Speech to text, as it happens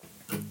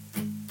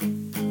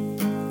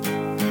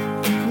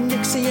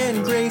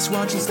and Grace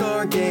watching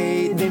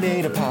Stargate. They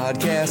made a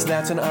podcast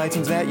that's on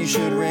iTunes that you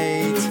should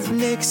rate.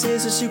 Nix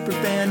is a super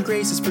fan,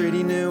 Grace is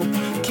pretty new.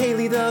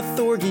 Kaylee the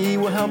Thorgy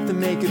will help them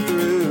make it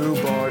through.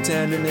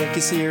 Bartender Nick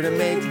is here to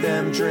make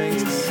them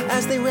drinks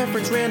as they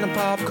reference random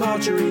pop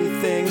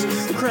culture-y things.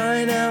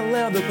 Crying out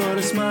loud, they'll put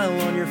a smile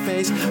on your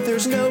face.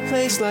 There's no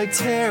place like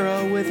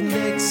Tara with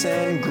Nix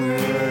and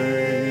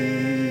Grace.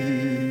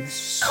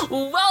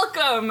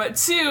 Welcome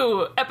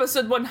to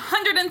episode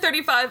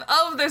 135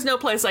 of There's No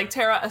Place Like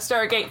Tara, a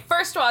Stargate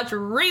First Watch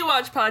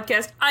Rewatch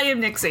podcast. I am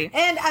Nixie.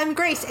 And I'm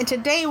Grace, and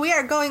today we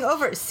are going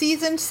over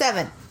Season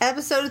 7,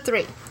 Episode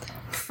 3,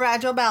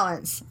 Fragile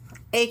Balance,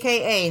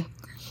 a.k.a.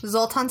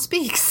 Zoltan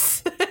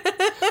Speaks.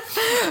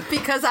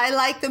 Because I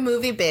like the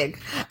movie Big.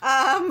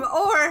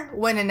 Or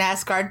When an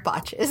Asgard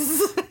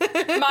Botches.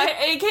 My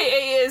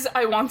AKA is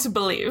I Want to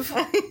Believe.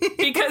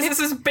 Because this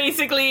is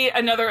basically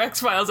another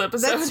X-Files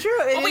episode. That's true.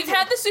 Well, we've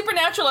had the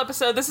Supernatural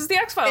episode. This is the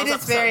X-Files episode. It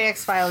is very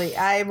X-Files-y.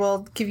 I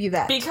will give you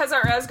that. Because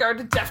our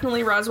Asgard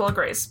definitely Roswell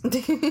Grace.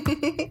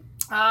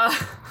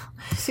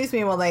 Excuse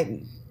me while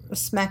I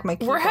smack my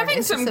keyboard. We're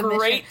having some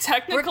great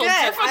technical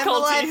difficulties. I'm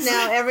alive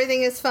now.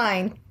 Everything is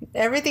fine.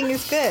 Everything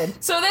is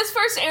good. So this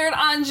first aired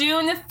on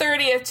June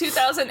 30th,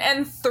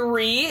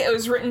 2003. It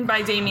was written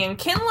by Damian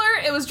Kindler.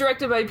 It was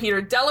directed by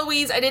Peter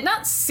DeLuise. I did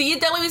not see a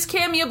DeLuise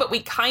cameo, but we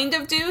kind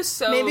of do,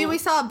 so... Maybe we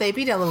saw a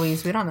baby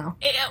DeLuise. We don't know.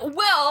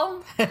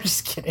 Well... I'm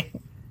just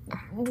kidding.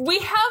 We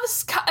have...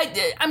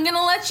 I'm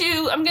gonna let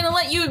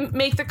you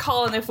make the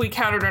call on if we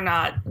count it or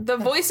not. The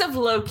voice of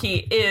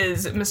Loki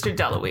is Mr.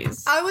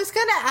 DeLuise. I was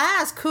gonna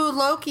ask who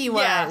Loki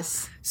was. Yeah.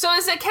 So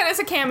is it as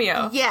a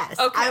cameo? Yes,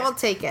 okay. I will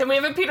take it. Then we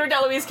have a Peter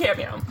DeLuise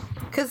cameo.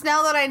 Because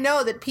now that I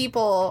know that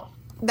people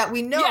that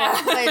we know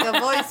play the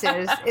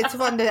voices, it's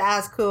fun to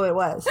ask who it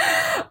was.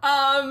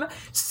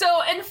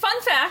 So, and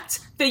fun fact,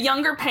 the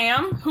younger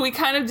Pam, who we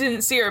kind of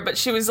didn't see her, but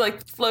she was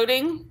like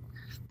floating.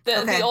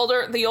 The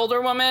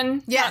older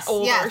woman. Yes, not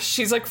older. yes.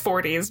 She's like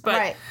 40s, but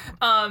Right.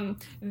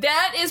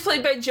 That is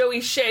played by Joey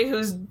Shea,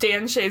 who's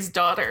Dan Shea's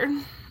daughter.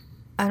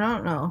 I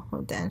don't know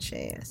who Dan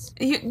Shea is.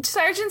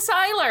 Sergeant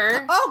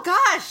Siler. Oh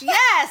gosh,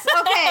 yes.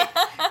 Okay,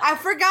 I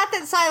forgot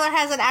that Siler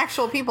has an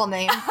actual people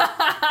name.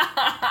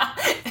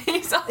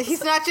 He's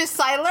not just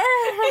Siler.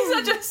 He's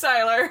not just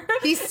Siler.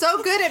 He's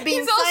so good at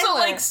being. He's also Siler.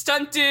 like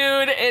stunt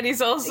dude, and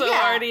he's also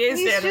RDA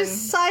he's standing.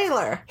 just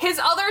Siler. His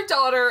other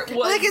daughter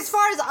was Like as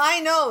far as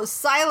I know,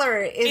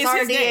 Siler is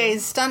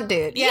RDA's stunt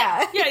dude.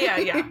 Yeah.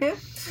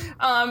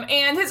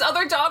 And his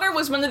other daughter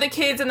was one of the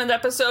kids in an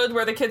episode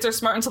where the kids are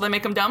smart until they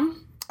make them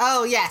dumb.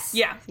 Oh, yes.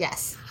 Yeah.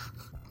 Yes.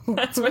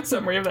 That's my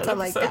summary of that episode. I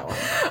like that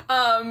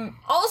one.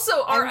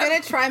 Also, I'm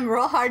going to try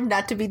real hard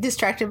not to be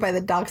distracted by the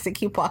dogs that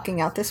keep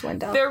walking out this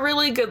window. They're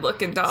really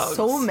good-looking dogs.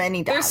 So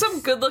many dogs. There's some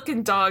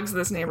good-looking dogs in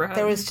this neighborhood.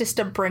 There was just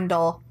a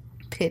brindle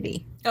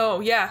Pitty. Oh,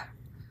 yeah.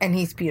 And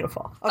he's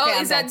beautiful. Okay,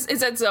 is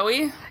that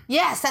Zoe?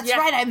 Yes, that's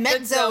right. I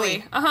met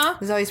Zoe.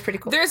 Uh-huh. Zoe's pretty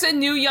cool. There's a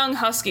new young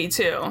husky,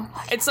 too.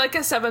 It's like a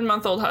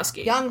 7-month-old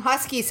husky. Young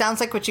husky sounds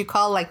like what you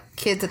call, like,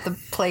 kids at the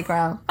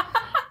playground.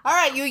 All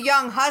right, you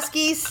young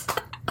huskies.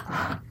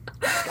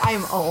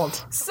 I'm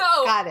old. So,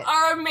 Got it.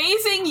 our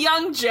amazing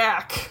young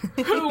Jack,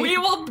 who we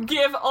will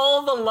give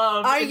all the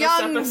love Our in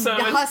young this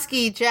episode,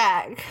 husky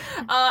Jack,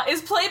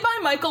 is played by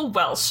Michael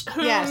Welsh,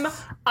 whom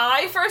Yes.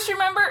 I first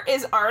remember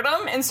is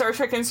Artem in Star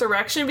Trek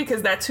Insurrection,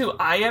 because that's who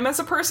I am as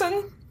a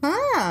person.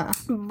 Ah.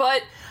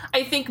 But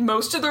I think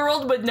most of the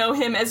world would know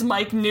him as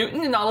Mike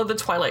Newton in all of the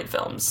Twilight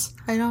films.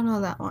 I don't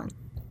know that one.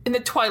 In the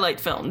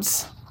Twilight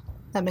films.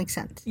 That makes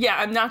sense. Yeah,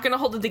 I'm not going to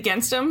hold it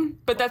against him,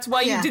 but that's why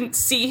you Yeah. didn't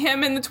see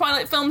him in the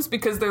Twilight films,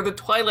 because they're the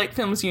Twilight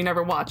films you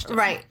never watched.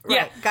 Right.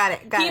 Yeah. Got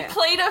it. He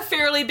played a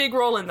fairly big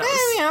role in those.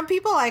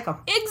 People like him.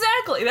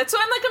 Exactly. That's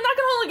why I'm not going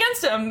to hold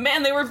against him.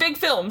 Man, they were big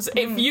films.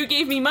 If you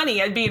gave me money,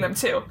 I'd be in them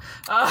too.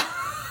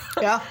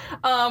 Yeah.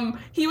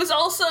 He was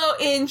also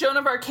in Joan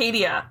of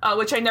Arcadia,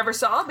 which I never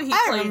saw, but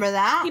I remember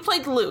that. He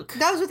played Luke.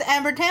 That was with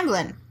Amber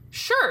Tamblyn.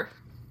 Sure.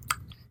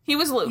 He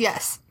was Luke.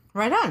 Yes.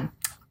 Right on.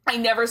 I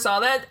never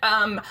saw that.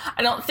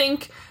 I don't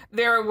think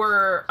there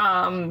were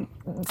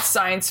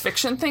science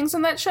fiction things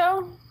in that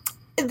show.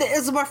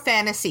 It's more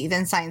fantasy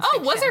than science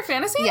fiction. Oh, was there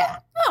fantasy? Yeah.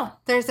 Oh.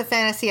 There's a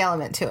fantasy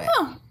element to it.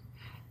 Oh.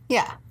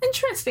 Yeah.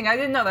 Interesting. I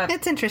didn't know that.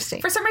 It's interesting.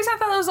 For some reason, I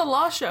thought it was a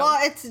law show. Well,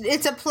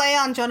 it's a play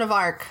on Joan of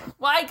Arc.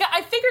 Well,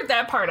 I figured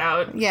that part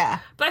out. Yeah.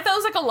 But I thought it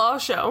was like a law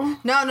show.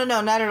 No,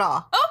 not at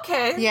all.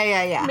 Okay.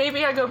 Yeah.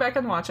 Maybe I go back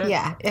and watch it.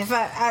 Yeah. If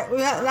I'm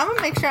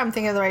gonna make sure I'm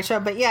thinking of the right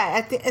show, but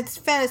yeah, it's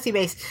fantasy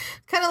based.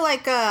 Kind of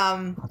like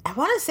I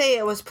want to say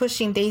it was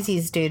Pushing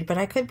Daisies, dude, but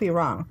I could be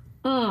wrong.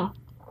 I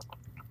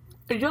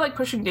do like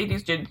Pushing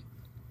Daisies, dude.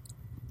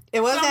 It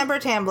was Amber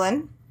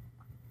Tamblyn.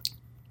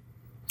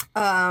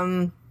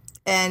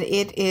 And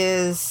it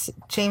is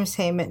James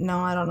Heyman. No,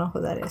 I don't know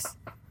who that is.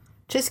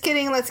 Just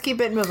kidding. Let's keep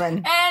it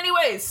moving.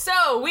 Anyways,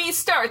 so we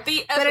start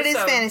the episode. But it is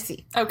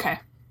fantasy. Okay.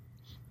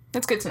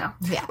 That's good to know.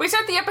 Yeah. We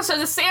start the episode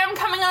with Sam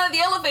coming out of the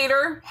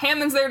elevator.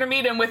 Hammond's there to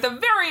meet him with a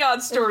very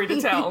odd story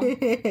to tell.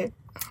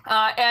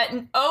 At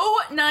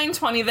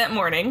 09:20 that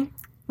morning,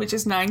 which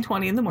is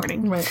 9:20 in the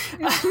morning. Right.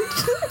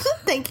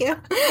 Thank you. Is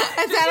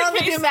that on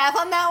the do math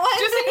on that one?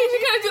 Just in case you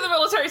gotta do the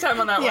military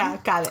time on that one. Yeah,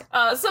 got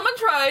it. Someone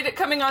tried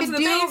coming onto the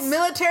base.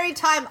 Military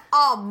time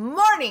all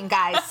morning,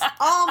 guys.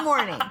 All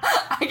morning.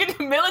 I can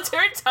do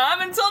military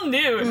time until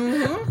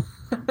noon.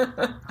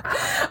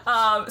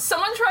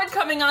 Someone tried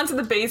coming onto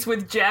the base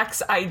with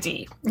Jack's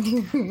ID.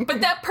 But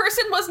that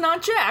person was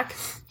not Jack.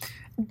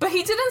 But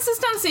he did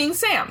insist on seeing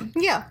Sam.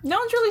 Yeah. No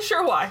one's really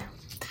sure why.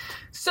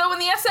 So when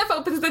the SF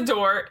opens the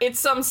door, it's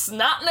some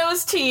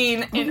snot-nosed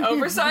teen in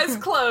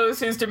oversized clothes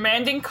who's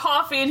demanding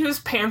coffee and whose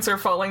pants are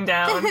falling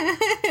down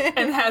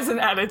and has an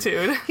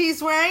attitude.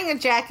 He's wearing a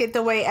jacket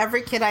the way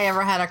every kid I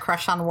ever had a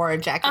crush on wore a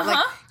jacket.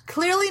 Like,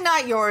 clearly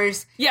not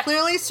yours. Yeah.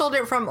 Clearly stole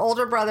it from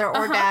older brother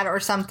or dad or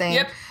something.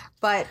 Yep.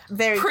 But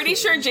very Pretty cute.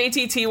 sure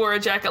JTT wore a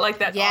jacket like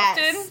that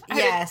often.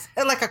 Yes.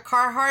 Like a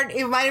Carhartt.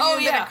 It might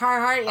have even been a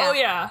Carhartt. Yeah. Oh,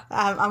 yeah.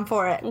 I'm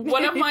for it.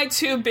 One of my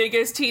two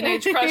biggest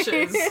teenage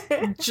crushes,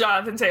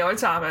 Jonathan Taylor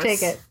Thomas.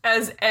 Take it.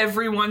 As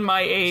everyone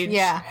my age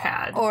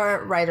had.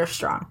 Or Ryder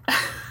Strong.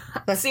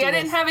 See, I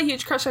didn't have a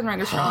huge crush on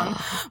Ryder Strong.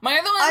 My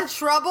other one... A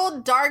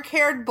troubled,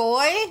 dark-haired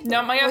boy?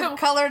 No, my other... With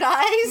colored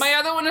eyes? My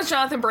other one was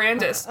Jonathan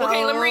Brandis.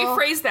 Okay, let me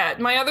rephrase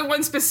that. My other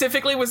one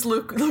specifically was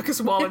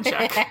Lucas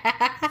Wallencheck.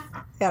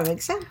 That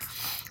makes sense.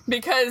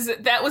 Because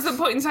that was the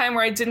point in time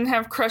where I didn't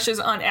have crushes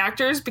on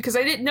actors because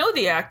I didn't know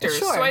the actors.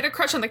 Sure. So I had a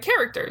crush on the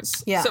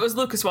characters. Yeah. So it was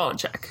Lucas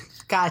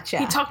Wallencheck. Gotcha.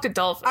 He talked to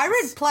dolphins. I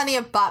read plenty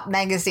of Bop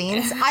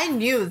magazines. I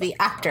knew the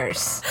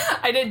actors.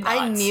 I did not.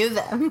 I knew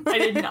them. I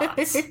did not.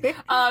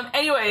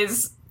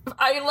 Anyways,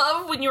 I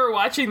love when you were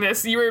watching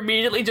this, you were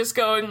immediately just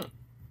going,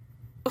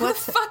 Who the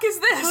fuck is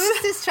this? Who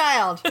is this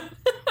child?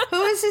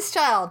 Who is this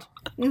child?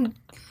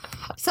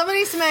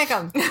 Somebody smack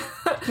him.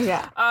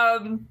 Yeah.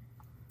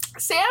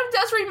 Sam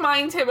does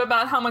remind him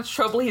about how much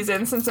trouble he's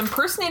in since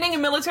impersonating a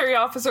military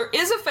officer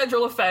is a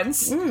federal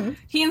offense.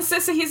 He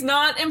insists that he's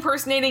not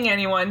impersonating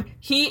anyone.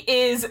 He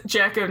is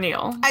Jack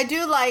O'Neill. I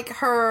do like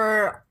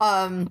her,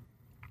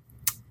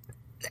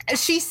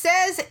 she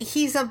says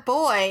he's a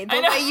boy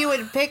the way you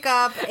would pick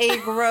up a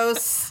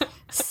gross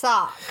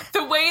sock.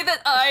 The way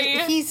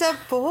that He's a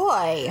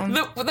boy.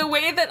 The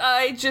way that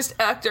I just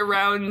act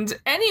around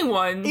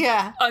anyone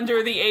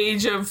under the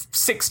age of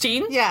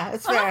 16. Yeah,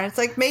 it's fair. It's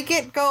like, make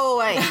it go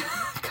away.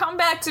 Come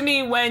back to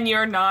me when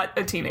you're not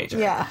a teenager.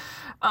 Yeah.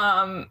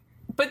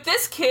 But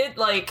this kid,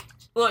 like,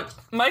 look,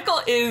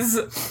 Michael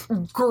is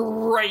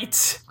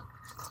great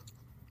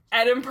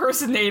at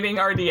impersonating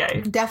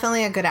RDA.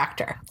 Definitely a good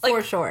actor,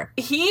 for sure.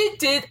 He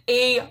did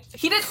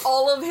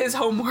all of his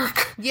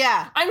homework.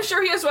 Yeah. I'm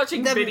sure he was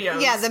watching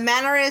videos. Yeah, the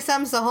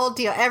mannerisms, the whole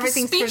deal,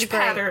 everything's speech pretty great.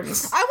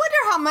 patterns. I wonder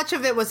how much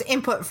of it was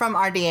input from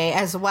RDA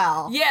as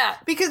well. Yeah.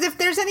 Because if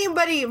there's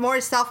anybody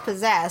more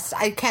self-possessed,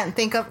 I can't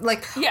think of,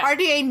 like,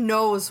 RDA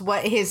knows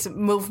what his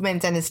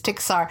movements and his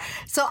tics are.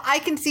 So I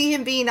can see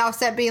him being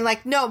offset, being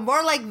like, no,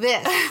 more like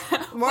this.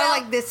 More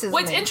like this is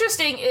What's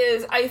interesting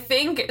is I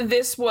think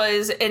this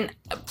was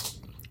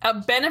a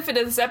benefit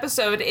of this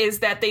episode is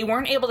that they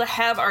weren't able to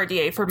have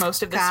RDA for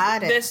most of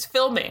this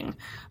filming.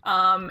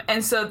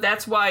 And so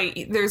that's why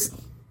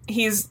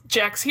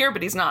Jack's here,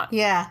 but he's not.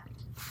 Yeah.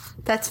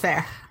 That's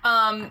fair.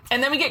 And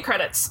then we get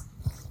credits.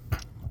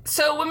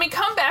 So when we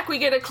come back, we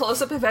get a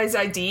close-up of his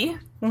ID.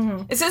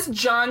 Mm-hmm. It says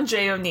John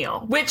J.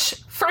 O'Neill, which,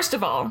 first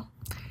of all,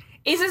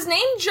 is his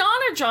name John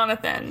or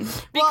Jonathan?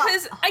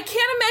 Because I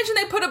can't imagine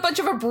they put a bunch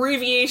of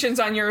abbreviations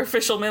on your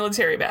official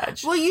military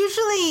badge. Well,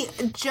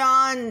 usually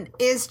John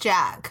is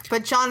Jack,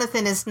 but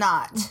Jonathan is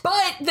not.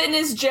 But then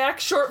is Jack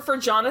short for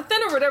Jonathan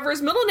or whatever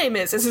his middle name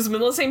is? Is his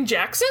middle name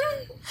Jackson?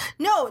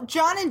 No,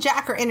 John and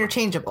Jack are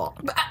interchangeable.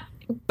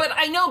 But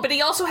I know, but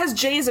he also has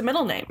J as a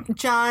middle name.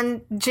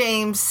 John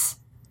James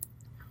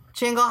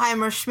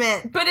Jingleheimer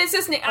Schmidt. But is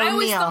his name? I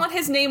always thought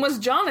his name was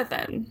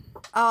Jonathan.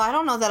 Oh, I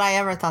don't know that I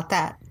ever thought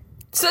that.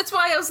 So that's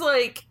why I was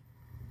like...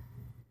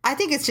 I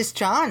think it's just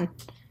John.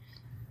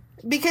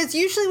 Because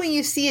usually when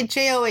you see a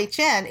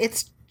J-O-H-N,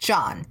 it's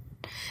John.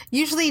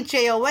 Usually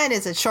J-O-N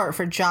is a short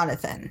for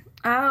Jonathan.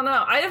 I don't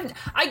know.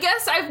 I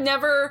guess I've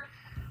never...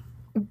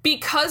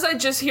 Because I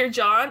just hear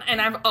John,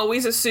 and I've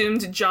always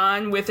assumed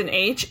John with an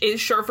H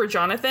is short for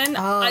Jonathan.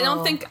 Oh. I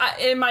don't think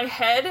in my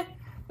head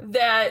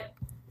that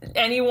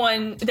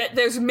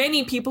there's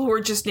many people who are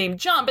just named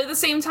John, but at the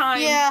same time,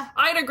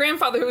 I had a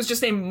grandfather who was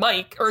just named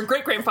Mike, or a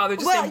great-grandfather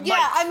just named Mike.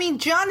 I mean,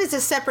 John is a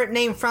separate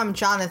name from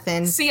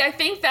Jonathan. See, I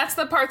think that's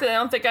the part that I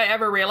don't think I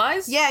ever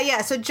realized.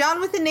 Yeah, so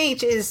John with an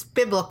H is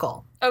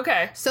biblical.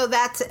 Okay. So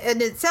that's in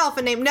itself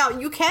a name. Now,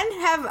 you can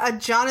have a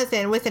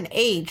Jonathan with an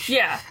H.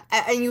 Yeah.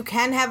 And you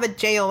can have a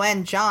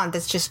J-O-N John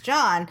that's just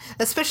John,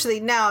 especially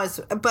now.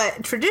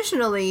 But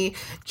traditionally,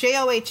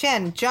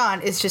 J-O-H-N,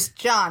 John, is just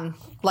John,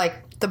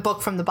 like the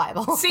book from the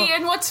Bible. See,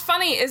 and what's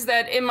funny is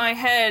that in my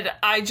head,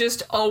 I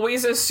just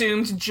always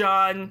assumed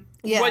John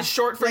was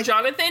short for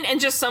Jonathan, and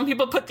just some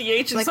people put the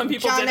H and some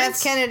people John didn't.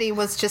 F. Kennedy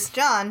was just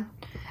John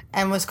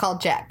and was called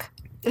Jack.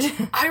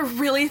 I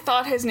really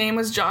thought his name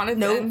was Jonathan.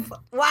 Nope.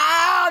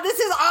 Wow, this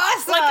is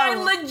awesome. Like, I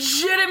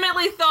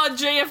legitimately thought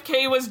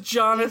JFK was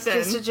Jonathan.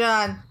 It's just a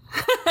John.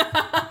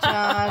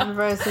 John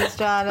versus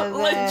Jonathan.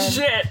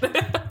 Legit.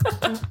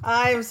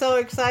 I'm so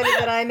excited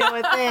that I know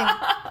a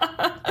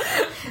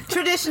thing.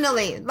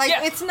 Traditionally, like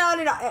Yeah. it's not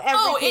an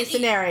every case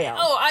scenario.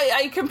 Oh,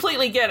 I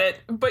completely get it.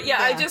 But yeah,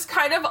 I Yeah. just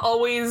kind of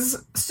always...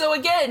 So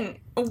again,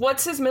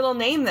 what's his middle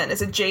name then?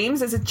 Is it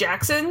James? Is it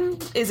Jackson?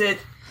 Is it...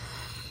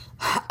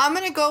 I'm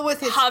gonna go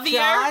with it's Javier?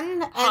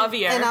 John,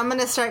 Javier. and I'm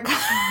gonna start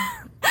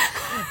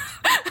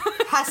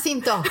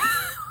Jacinto.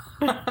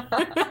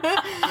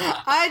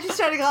 I just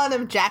started calling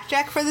him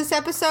Jack for this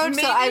episode,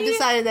 so I've Maybe-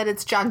 decided that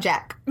it's John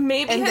Jack.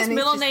 Maybe And his then it's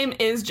middle just- name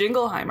is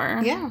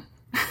Jingleheimer. Yeah.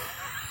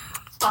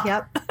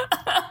 Yep.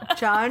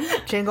 John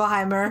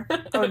Jingleheimer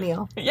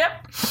O'Neill.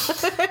 Yep.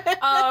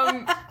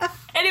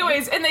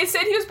 Anyways, and they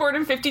said he was born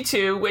in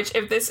 52, which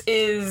if this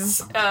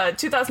is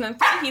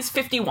 2003, he's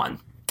 51.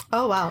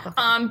 Oh wow.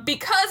 Okay.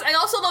 Because I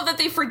also love that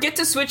they forget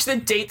to switch the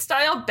date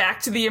style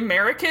back to the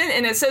American,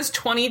 and it says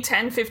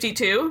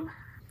 2010-52,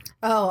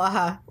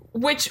 Oh,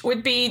 which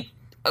would be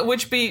October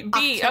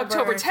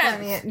 10th.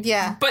 20th.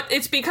 Yeah. But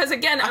it's because,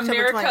 again, October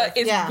America 20th,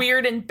 is yeah.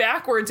 weird and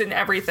backwards and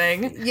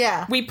everything.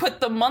 Yeah. We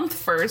put the month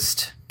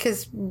first.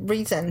 Because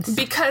reasons.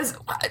 Because,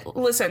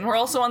 listen, we're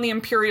also on the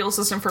imperial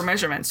system for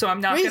measurement, so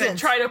I'm not going to Reasons.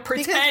 try to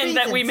Because pretend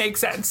that we reasons. make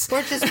sense.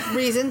 We're just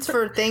reasons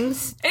for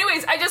things.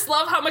 Anyways, I just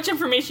love how much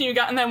information you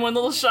got in that one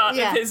little shot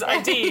Yeah. of his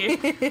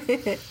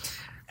ID.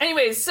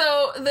 Anyways,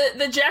 so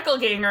the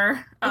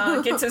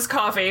Jackalganger gets his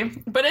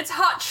coffee, but it's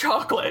hot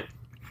chocolate.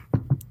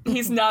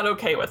 He's not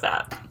okay with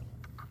that.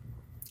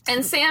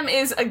 And Sam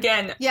is,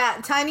 again... Yeah,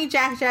 Tiny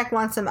Jack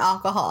wants some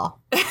alcohol.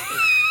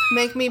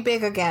 Make me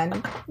big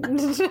again.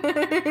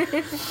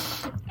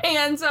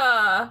 And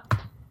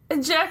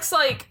Jack's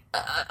like,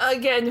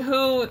 again,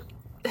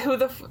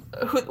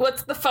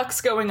 what's the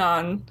fuck's going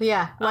on?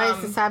 Yeah, why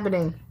is this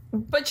happening?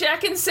 But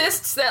Jack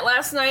insists that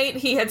last night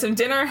he had some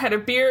dinner, had a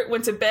beer,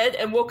 went to bed,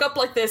 and woke up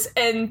like this,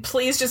 and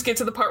please just get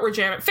to the part where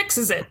Janet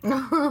fixes it.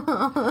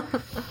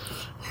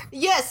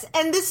 Yes,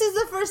 and this is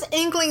the first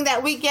inkling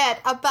that we get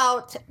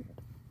about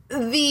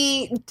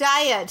the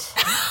diet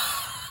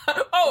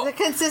Oh, that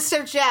consists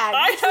of Jack.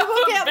 I Which we have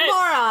will a get bit.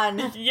 more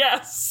on.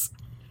 yes.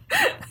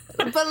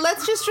 But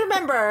let's just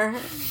remember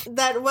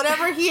that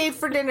whatever he ate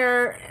for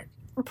dinner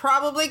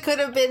probably could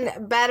have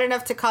been bad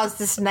enough to cause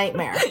this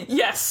nightmare.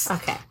 Yes.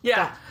 Okay.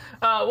 Yeah.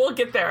 We'll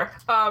get there.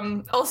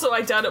 Also,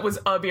 I doubt it was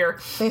a beer.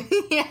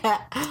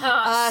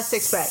 Yeah.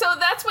 Six-pack. So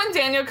that's when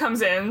Daniel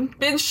comes in.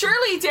 Then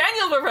surely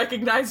Daniel will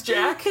recognize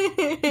Jack.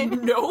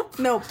 Nope.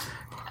 Nope.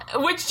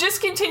 Which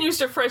just continues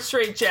to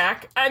frustrate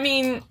Jack. I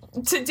mean,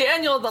 to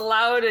Daniel, the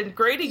loud and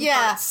grating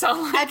Yeah. parts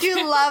sound like... I do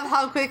love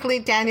how quickly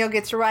Daniel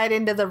gets right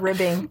into the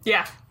ribbing.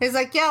 Yeah. He's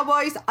like, yeah,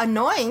 well, he's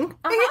annoying.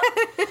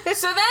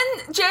 So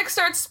then Jack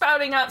starts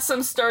spouting out some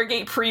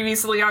Stargate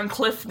previously on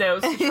Cliff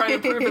Notes to try to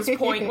prove his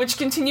point, which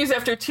continues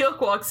after Teal'c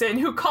walks in,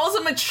 who calls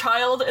him a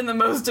child in the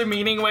most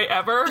demeaning way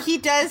ever. He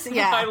does, I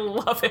yeah.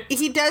 love it.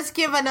 He does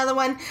give another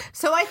one.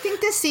 So I think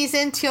this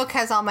season, Teal'c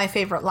has all my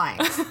favorite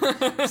lines.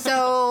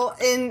 So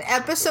in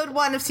episode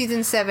 1 of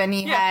season 7,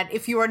 he Yeah. had,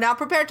 if you are not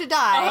prepared to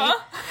die.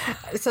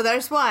 So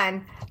there's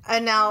one.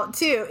 And now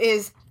 2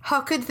 is, how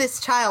could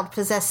this child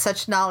possess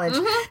such knowledge?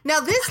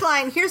 Now this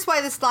line, here's why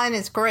this line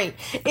is great.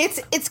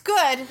 It's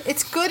good.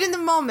 It's good in the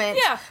moment.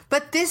 Yeah.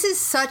 But this is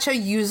such a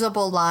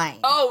usable line.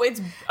 Oh, it's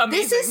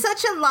amazing. This is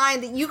such a line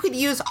that you could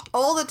use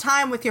all the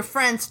time with your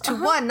friends to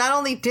one, not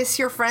only diss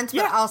your friends, but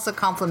Yeah. also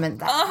compliment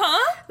them.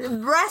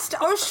 Rest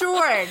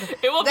assured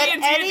It will be that in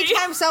D&D.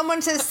 anytime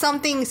someone says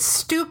something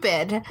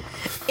stupid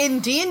in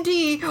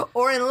D&D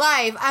or in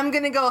life, I'm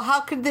going to go, how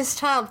could this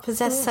child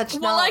possess such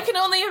Well, I knowledge? can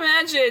only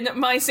imagine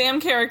my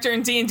Sam character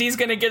in D&D's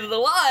gonna get it a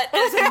lot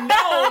as a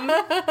gnome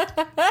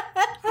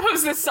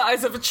who's the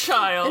size of a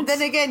child.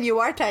 Then again, you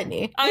are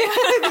tiny.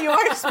 I- You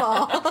are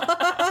small.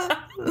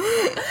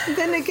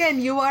 Then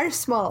again, you are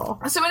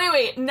small. So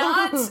anyway,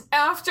 not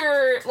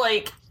after,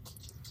 like,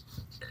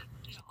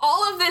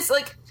 all of this,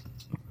 like,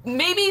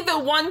 maybe the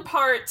one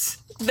part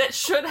that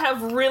should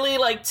have really,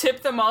 like,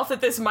 tipped them off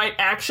that this might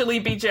actually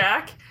be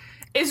Jack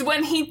is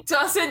when he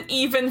doesn't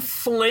even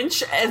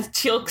flinch as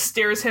Teal'c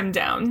stares him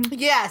down.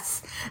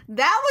 Yes,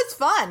 that was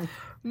fun.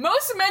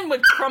 Most men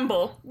would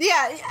crumble.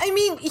 Yeah, I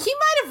mean, he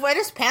might have wet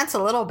his pants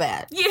a little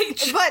bit.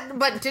 Yeah,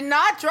 But did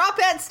not drop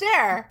that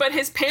stare. but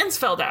his pants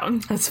fell down.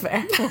 That's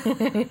fair.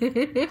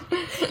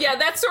 Yeah,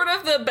 that's sort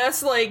of the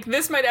best, like,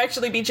 this might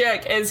actually be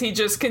Jack as he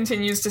just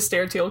continues to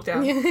stare Teal'c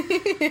down.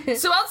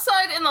 So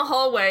outside in the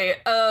hallway,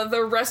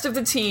 the rest of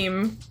the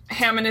team,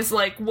 Hammond is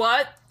like,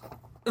 what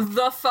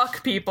the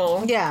fuck,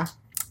 people? Yeah.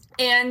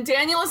 And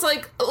Daniel is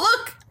like,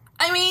 look,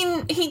 I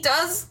mean, he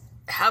does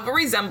have a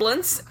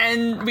resemblance,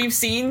 and we've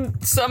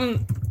seen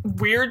some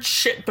weird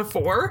shit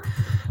before.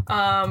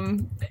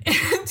 And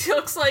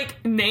Teal'c's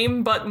like,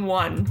 name but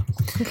one.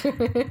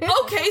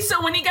 Okay,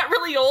 so when he got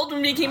really old,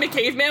 when he became a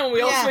caveman, when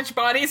we all Yeah. switched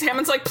bodies,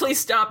 Hammond's like, please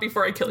stop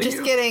before I kill you.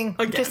 Just kidding.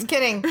 Again. Just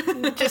kidding.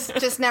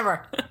 Just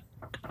never.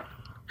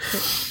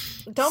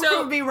 Don't So-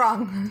 prove me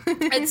wrong.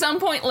 At some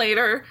point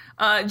later,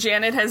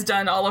 Janet has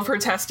done all of her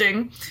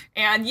testing,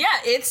 and yeah,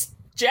 it's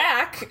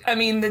Jack, I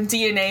mean, the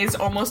DNA is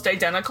almost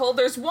identical.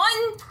 There's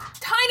one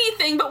tiny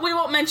thing, but we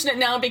won't mention it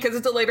now because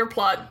it's a later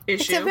plot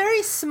issue. It's a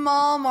very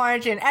small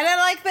margin. And I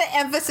like the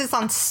emphasis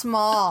on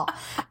small.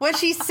 When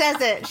she says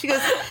it, she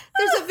goes,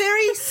 there's a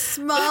very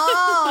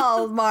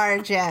small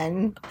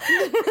margin.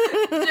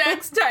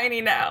 Jack's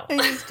tiny now.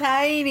 He's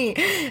tiny.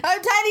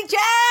 I'm tiny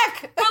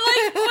Jack! But,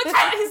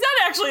 like, he's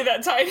not actually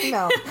that tiny.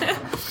 No.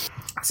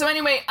 So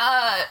anyway,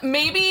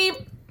 maybe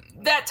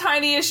that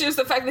tiny issue is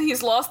the fact that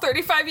he's lost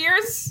 35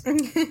 years.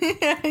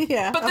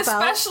 Yeah. But the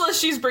specialist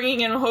she's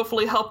bringing in will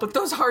hopefully help with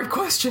those hard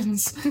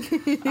questions. For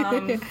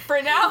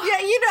now. Yeah,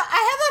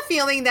 I have a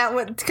feeling that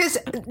because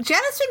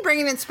Janet's been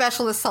bringing in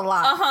specialists a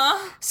lot.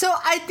 Uh-huh. So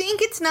I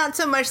think it's not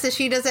so much that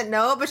she doesn't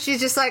know, but she's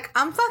just like,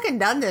 I'm fucking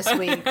done this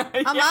week.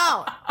 I'm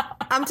out.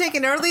 I'm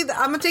taking early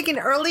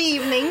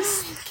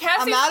evenings.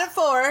 I'm out at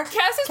 4.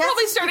 Cassie's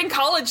probably starting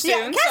college soon.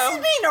 Yeah,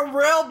 Cassie's being a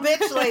real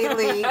bitch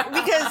lately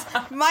because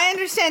my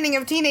understanding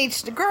of teenage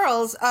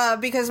girls,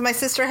 because my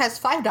sister has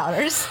 5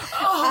 daughters,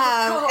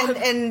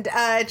 and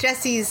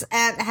Jesse's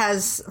aunt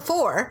has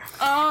 4, is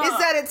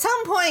that at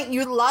some point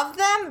you love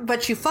them,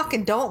 but you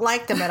fucking don't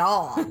like them at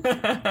all.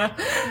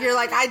 You're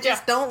like, I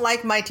just don't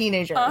like my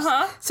teenagers.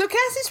 So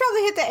Cassie's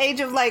probably hit the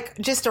age of like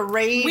just a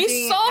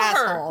raging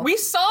asshole. We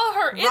saw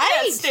her in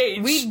that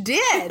stage. We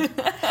did.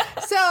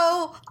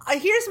 So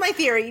here's my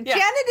theory. Yeah.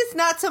 Janet is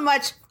not so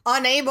much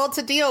unable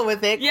to deal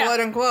with it, quote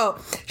unquote.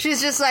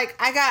 She's just like,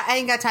 I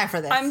ain't got time for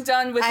this. I'm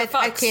done with the fucks.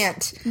 I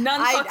can't.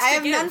 I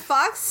have none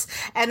fucks,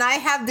 and I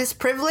have this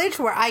privilege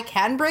where I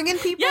can bring in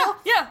people.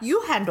 Yeah.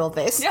 You handle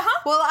this.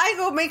 Uh-huh. Well, I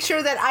go make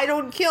sure that I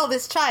don't kill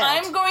this child.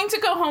 I'm going to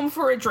go home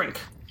for a drink.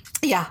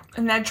 Yeah.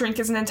 And that drink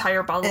is an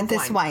entire bottle of wine.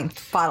 This wine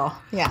bottle.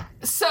 Yeah.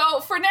 So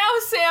for now,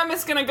 Sam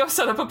is going to go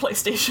set up a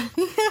PlayStation.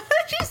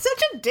 She's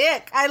such a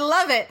dick. I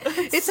love it.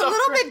 It's so a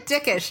little bit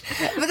dickish.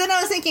 But then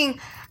I was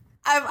thinking,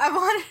 I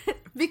want,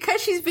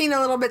 because she's being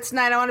a little bit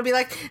snide, I want to be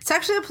like, it's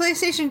actually a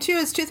PlayStation 2.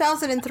 It's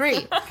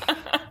 2003.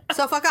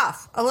 So fuck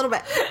off a little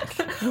bit.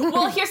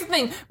 Well, here's the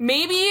thing.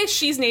 Maybe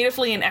she's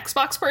natively an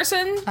Xbox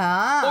person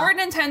or a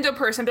Nintendo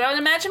person, but I would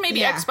imagine maybe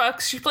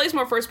Xbox. She plays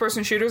more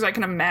first-person shooters, I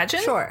can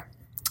imagine. Sure.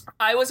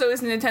 I was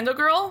always a Nintendo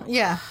girl.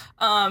 Yeah.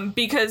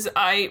 Because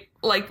I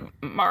like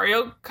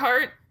Mario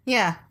Kart.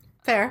 Yeah.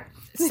 Fair.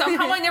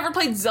 Somehow I never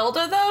played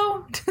Zelda,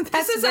 though.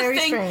 This is very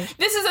strange.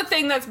 This is a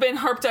thing that's been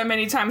harped on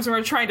many times, and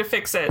we're trying to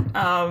fix it.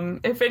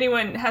 If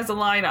anyone has a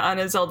line on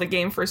a Zelda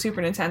game for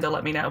Super Nintendo,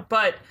 let me know.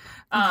 But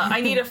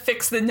I need to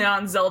fix the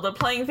non-Zelda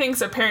playing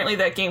things. Apparently,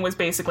 that game was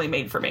basically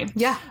made for me.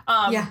 Yeah.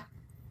 Yeah.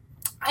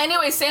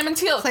 Anyway, Sam and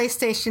Teal.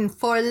 PlayStation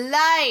for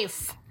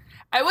life.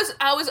 I was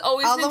always all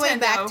Nintendo. the way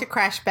back to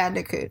Crash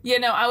Bandicoot. Yeah,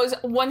 no, I was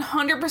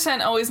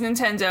 100% always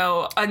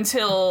Nintendo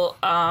until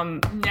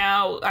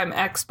now I'm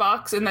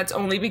Xbox, and that's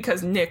only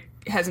because Nick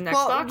has an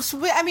Xbox.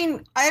 Well, I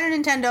mean, I had a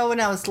Nintendo when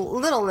I was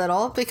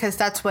little because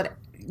that's what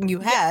you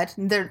had.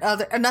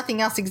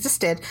 Nothing else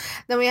existed.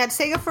 Then we had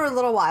Sega for a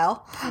little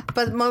while,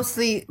 but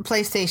mostly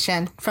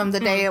PlayStation from the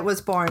day it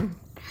was born.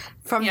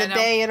 From the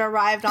day it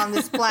arrived on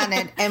this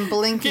planet and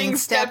blinking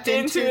stepped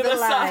into the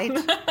light.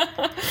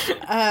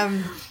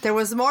 There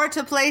was more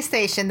to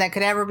PlayStation that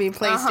could ever be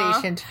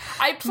PlayStation.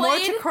 I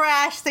played more to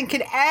Crash than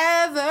could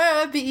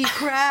ever be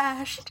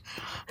crashed.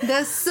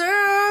 The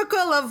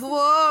circle of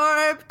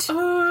warped in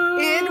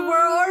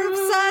warps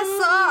I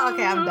saw.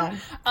 Okay, I'm done.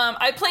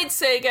 I played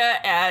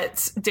Sega at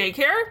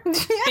daycare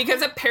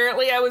because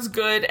apparently I was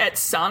good at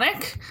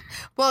Sonic.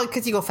 Well,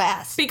 because you go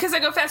fast. Because I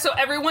go fast, so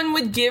everyone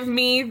would give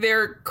me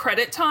their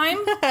credit time,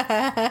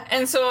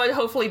 and so I'd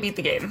hopefully beat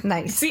the game.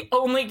 Nice. It's the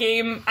only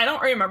game, I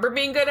don't remember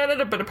being good at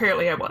it, but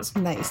apparently I was.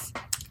 Nice.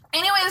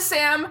 Anyway,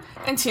 Sam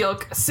and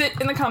Teal'c sit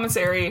in the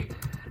commissary,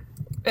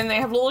 and they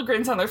have little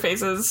grins on their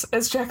faces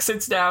as Jack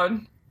sits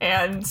down,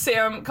 and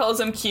Sam calls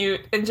him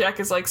cute, and Jack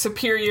is like,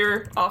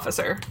 superior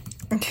officer.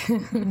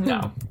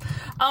 No.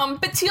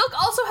 But Teal'c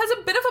also has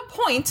a bit of a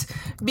point.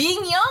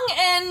 Being young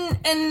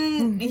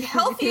and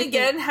healthy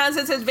again has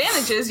its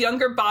advantages.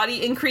 Younger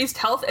body, increased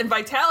health and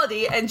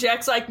vitality. And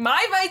Jack's like,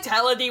 my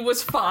vitality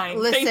was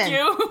fine. Listen, thank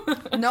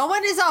you. No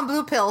one is on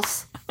blue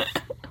pills.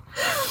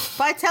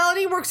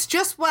 Vitality works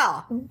just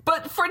well.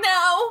 But for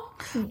now,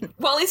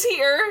 while he's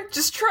here,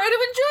 just try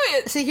to enjoy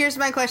it. So here's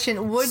my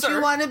question. Would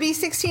you want to be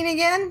 16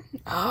 again?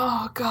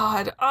 Oh,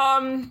 God.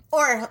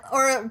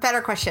 Or a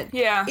better question.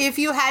 Yeah. If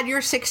you had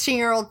your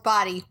 16-year-old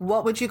body,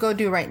 what would you go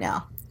do right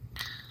now?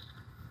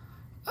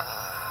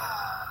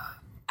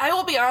 I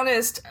will be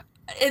honest,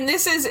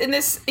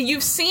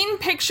 you've seen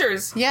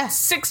pictures.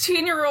 Yes.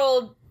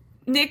 16-year-old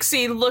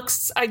Nixie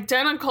looks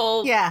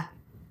identical. Yeah.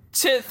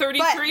 To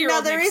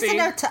 33-year-old there Nixie.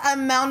 isn't an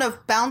amount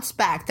of bounce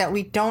back that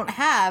we don't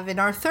have in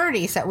our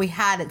 30s that we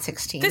had at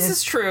 16. This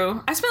is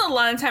true. I spent a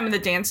lot of time in the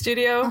dance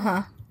studio.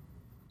 Uh-huh.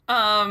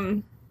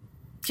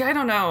 Yeah, I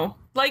don't know.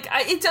 Like,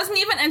 it doesn't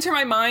even enter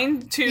my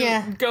mind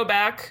to go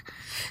back.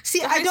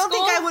 See, I don't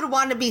think I would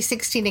want to be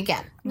 16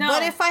 again. No.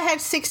 But if I had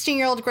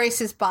 16-year-old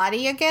Grace's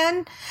body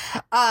again,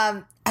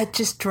 I'd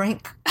just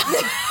drink.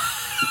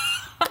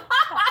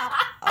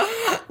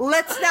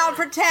 Let's now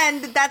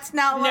pretend that that's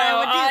not what I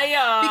would do.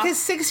 Because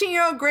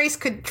 16-year-old Grace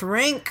could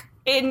drink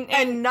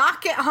and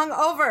not get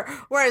hungover,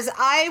 whereas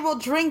I will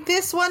drink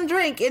this one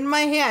drink in my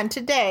hand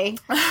today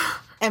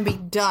and be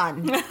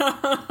done.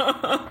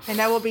 And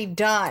I will be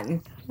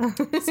done.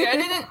 See,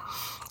 I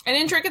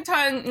didn't drink a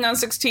ton when I was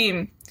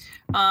 16.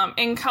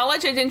 In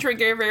college, I didn't drink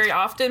very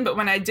often, but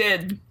when I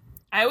did,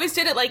 I always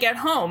did it like at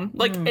home,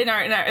 like in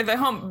the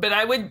home. But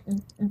I would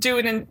do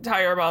an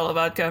entire bottle of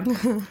vodka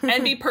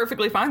and be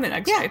perfectly fine the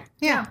next day.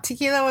 Yeah,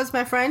 tequila was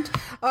my friend,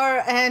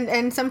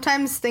 and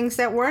sometimes things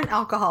that weren't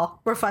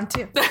alcohol were fun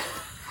too.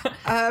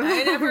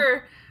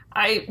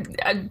 I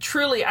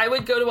truly, I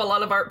would go to a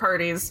lot of art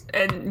parties,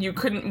 and you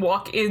couldn't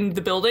walk in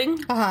the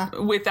building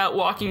without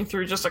walking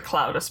through just a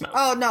cloud of smoke.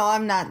 Oh, no,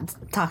 I'm not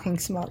talking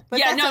smoke. But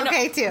that's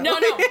okay, too. No.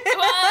 Well,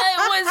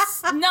 it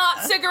was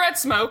not cigarette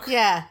smoke.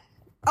 Yeah.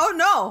 Oh,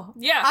 no.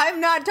 Yeah. I'm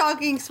not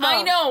talking smoke.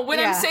 I know. What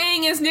I'm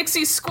saying is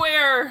Nixie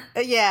Square.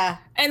 Yeah.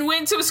 And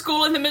went to a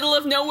school in the middle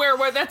of nowhere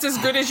where that's as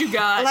good as you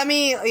got.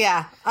 Okay.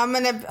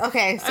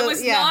 So, I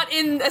was not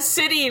in a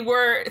city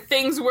where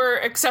things were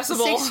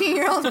accessible.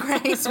 16-year-old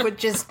Grace would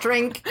just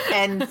drink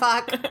and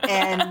fuck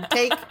and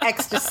take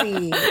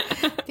ecstasy.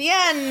 The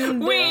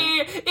end.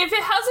 If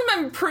it hasn't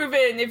been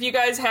proven, if you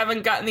guys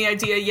haven't gotten the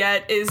idea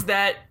yet, is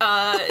that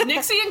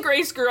Nixie and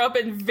Grace grew up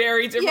in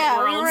very different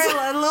worlds. Yeah, we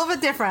were a little bit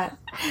different.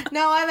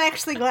 No, I'm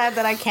actually glad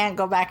that I can't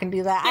go back and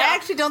do that. Yeah. I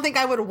actually don't think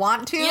I would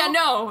want to. Yeah,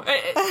 no.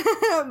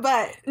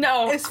 But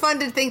no, it's fun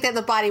to think that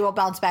the body will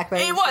bounce back.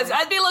 It was.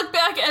 I'd be look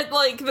back at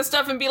like the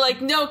stuff and be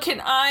like, no, can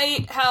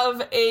I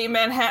have a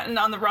Manhattan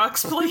on the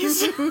rocks,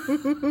 please?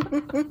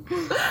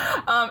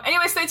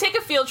 Anyways, they take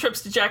a field trip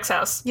to Jack's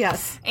house.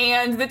 Yes.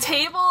 And the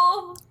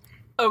table,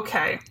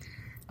 okay.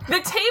 The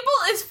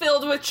table is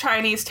filled with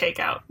Chinese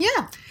takeout.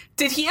 Yeah.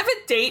 Did he have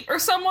a date or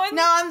someone?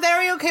 No, I'm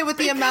very okay with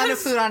the amount of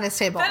food on his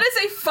table. That is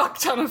a fuck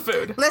ton of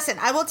food. Listen,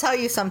 I will tell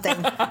you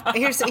something.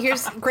 Here's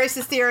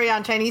Grace's theory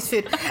on Chinese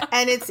food,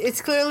 and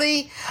it's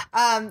clearly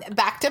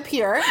backed up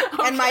here.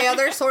 Okay. And my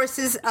other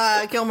sources,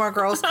 Gilmore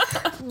Girls.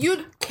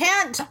 You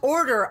can't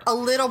order a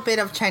little bit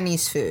of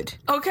Chinese food.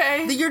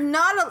 Okay.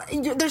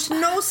 There's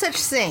no such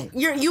thing.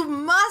 You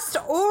must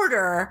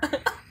order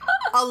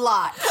a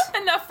lot.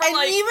 Enough for and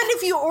even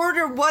if you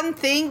order one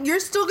thing, you're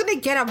still gonna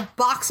get a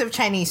box of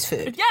Chinese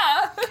food.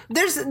 Yeah.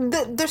 There's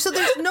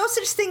no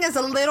such thing as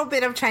a little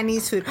bit of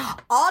Chinese food.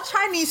 All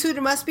Chinese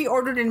food must be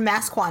ordered in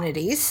mass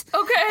quantities.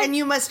 Okay. And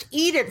you must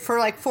eat it for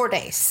like 4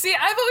 days. See,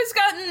 I've always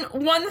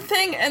gotten one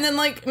thing and then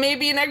like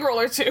maybe an egg roll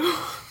or two.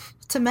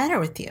 What's the matter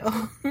with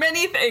you?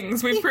 Many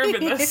things. We've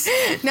proven this.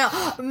 No,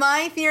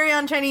 my theory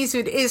on Chinese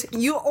food is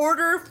you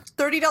order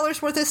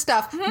 $30 worth of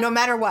stuff no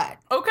matter what.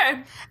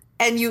 Okay.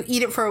 And you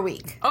eat it for a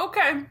week.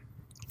 Okay.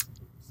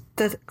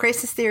 The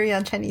Grace's theory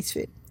on Chinese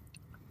food.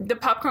 The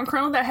popcorn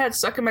kernel that I had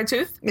stuck in my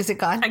tooth. Is it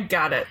gone? I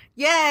got it.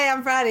 Yay,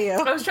 I'm proud of you.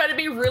 I was trying to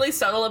be really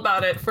subtle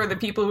about it for the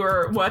people who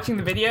are watching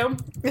the video.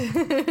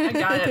 I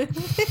got it.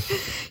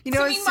 You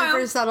know what's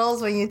super subtle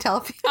is when you tell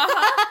people.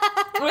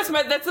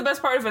 That's the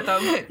best part of it, though.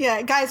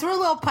 Yeah, guys, we're a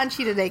little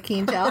punchy today, can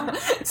you tell?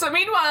 So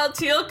meanwhile,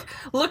 Teal'c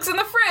looks in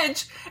the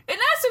fridge and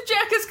asks if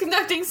Jack is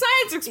conducting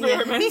science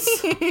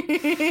experiments.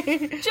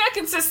 Yeah. Jack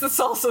insists the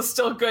salsa's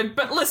still good,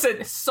 but listen,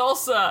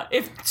 salsa,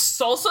 if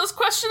salsa's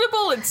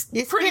questionable, it's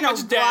pretty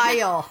much dead.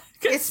 While.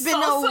 It's been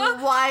a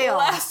while.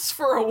 Lasts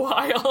for a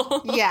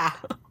while. Yeah.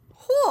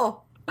 Whew.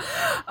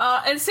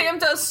 And Sam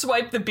does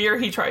swipe the beer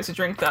he tries to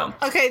drink, though.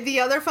 Okay, the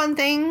other fun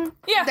thing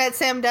that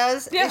Sam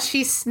does is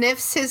she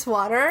sniffs his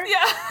water.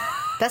 Yeah.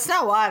 That's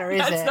not water,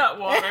 is it? That's not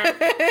water.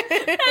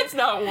 That's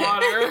not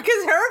water.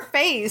 Because her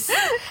face,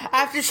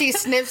 after she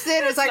sniffs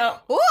it, is like,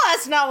 oh,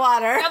 that's not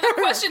water. Now the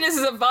question is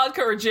it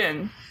vodka or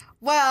gin?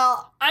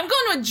 Well, I'm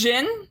going with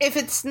gin. If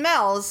it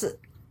smells,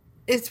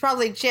 it's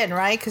probably gin,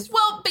 right?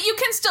 Well, but you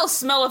can still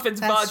smell if it's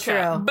that's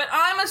vodka. True. But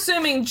I'm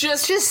assuming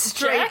just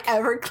straight Jack.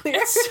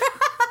 Everclear.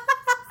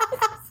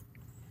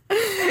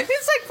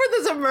 It's like for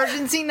those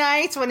emergency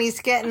nights when he's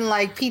getting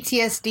like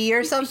PTSD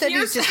or something.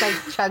 He's just like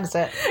chugs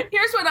it.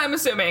 Here's what I'm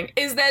assuming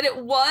is that it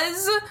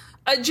was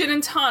a gin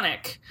and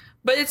tonic,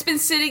 but it's been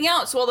sitting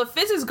out, so all the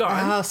fizz is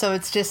gone. Oh, so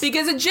it's just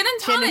because a gin and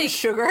tonic, gin and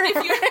sugar.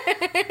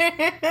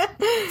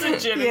 It's a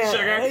gin and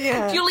sugar.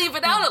 Yeah. If you leave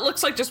it out, it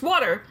looks like just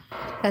water.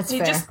 That's you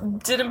fair. Just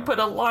didn't put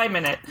a lime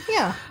in it.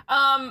 Yeah.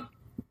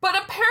 But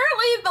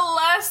apparently the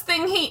last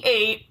thing he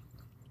ate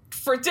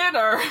for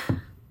dinner.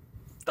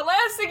 The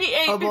last thing he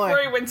ate before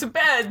he went to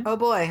bed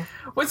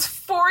was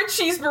 4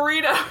 cheese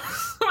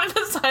burritos with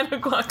a side of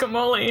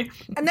guacamole.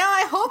 Now,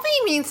 I hope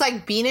he means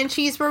like bean and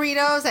cheese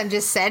burritos and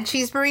just said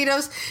cheese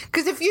burritos.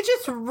 Because if you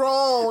just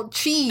roll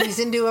cheese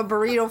into a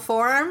burrito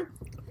form...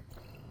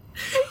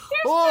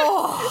 Here's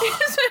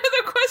my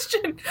other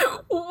question.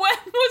 When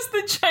was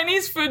the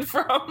Chinese food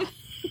from?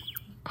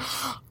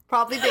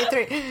 Probably day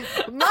 3.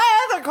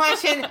 My other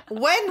question,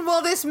 when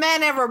will this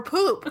man ever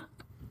poop?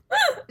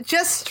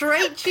 Just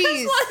straight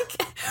cheese. Most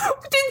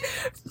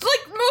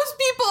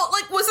people,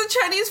 was the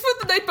Chinese food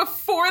the night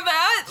before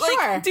that?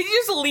 Sure. there. Did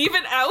you just leave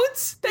it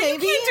out?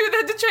 Maybe. You can't do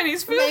that to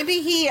Chinese food.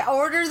 Maybe he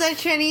ordered the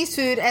Chinese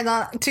food and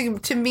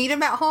to meet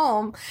him at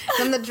home.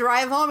 Then the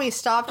drive home, he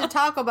stopped at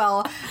Taco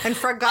Bell and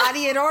forgot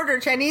he had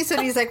ordered Chinese food.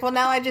 He's like, well,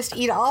 now I just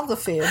eat all the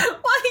food.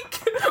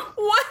 Like,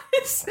 what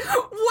is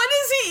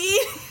he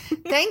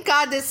eating? Thank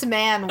God this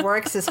man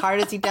works as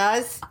hard as he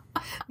does.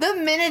 The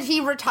minute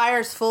he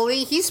retires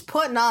fully, he's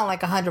putting on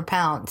like 100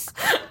 pounds.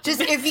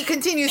 Just if he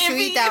continues to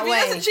eat that if way.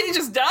 He doesn't change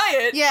his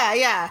diet.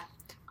 Yeah.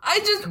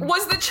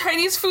 Was the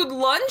Chinese food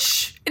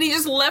lunch and he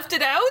just left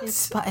it out?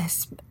 But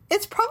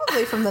it's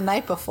probably from the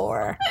night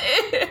before.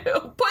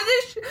 Ew, put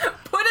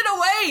it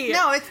away.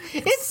 No,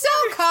 it's so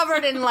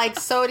covered in like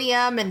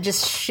sodium and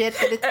just shit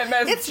that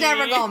it's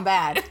never going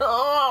bad.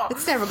 Oh.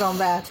 It's never going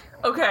bad.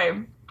 Okay.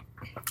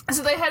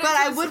 So they had. But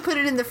I would put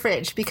it in the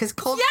fridge because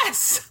cold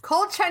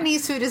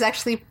Chinese food is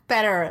actually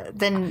better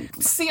than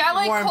See, I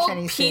like warm cold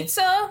Chinese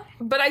pizza,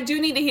 but I do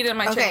need to heat it in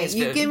my Chinese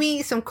food. Okay, you give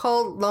me some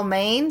cold lo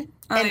mein,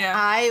 and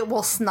I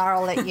will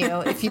snarl at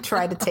you if you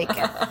try to take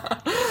it.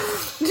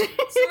 So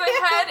they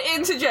head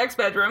into Jack's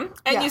bedroom,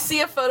 and you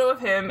see a photo of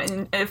him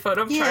and a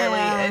photo of Charlie,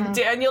 and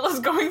Daniel is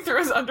going through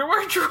his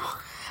underwear drawer.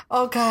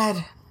 Oh,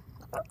 God.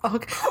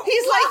 Okay.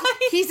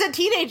 He's a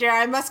teenager.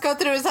 I must go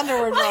through his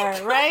underwear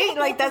drawer, right?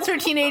 Like, that's where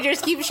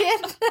teenagers keep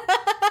shit?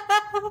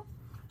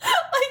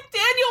 Like,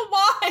 Daniel,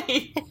 why?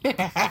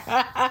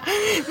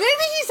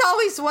 Maybe he's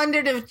always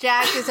wondered if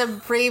Jack is a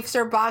briefs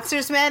or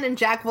boxers man, and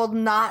Jack will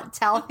not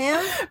tell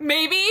him.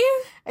 Maybe.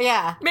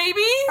 Yeah.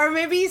 Maybe. Or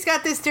maybe he's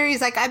got this theory.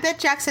 He's like, I bet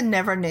Jackson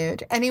never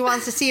nude. And he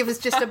wants to see if it's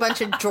just a bunch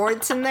of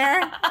jorts in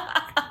there.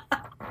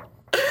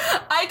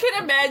 I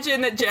can imagine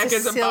that Jack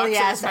is a silly boxers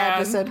ass man.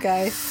 episode,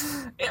 guys.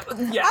 Yes. I'm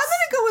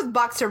gonna go with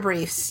boxer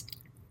briefs.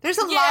 There's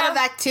a lot of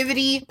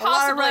activity, a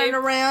lot of running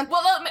around.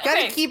 Well,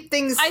 gotta keep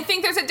things. I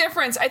think there's a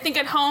difference. I think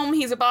at home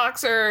he's a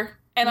boxer,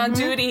 and on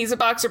duty he's a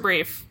boxer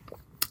brief.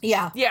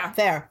 Yeah.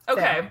 Fair.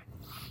 Okay. Fair.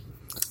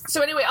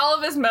 So anyway, all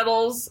of his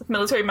medals,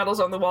 military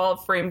medals on the wall,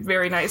 framed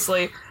very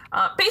nicely.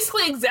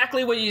 Basically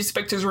exactly what you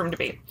expect his room to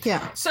be.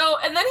 Yeah. So,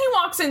 and then he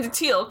walks into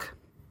Teal'c,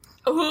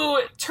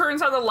 who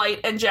turns on the light,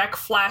 and Jack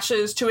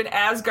flashes to an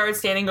Asgard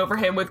standing over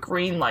him with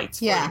green lights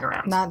floating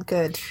around. Not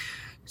good.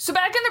 So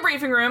back in the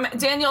briefing room,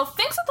 Daniel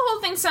thinks that the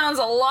whole thing sounds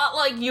a lot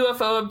like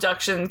UFO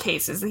abduction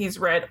cases that he's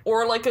read,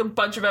 or like a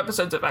bunch of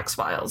episodes of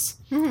X-Files.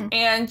 Mm-hmm.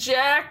 And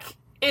Jack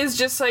is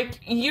just like,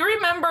 you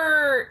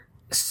remember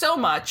so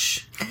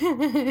much,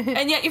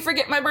 and yet you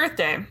forget my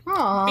birthday.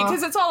 Aww.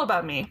 Because it's all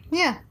about me.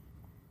 Yeah.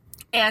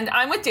 And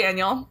I'm with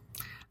Daniel.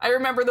 I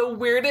remember the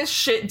weirdest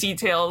shit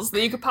details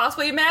that you could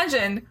possibly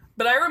imagine,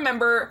 but I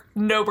remember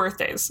no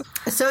birthdays.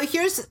 So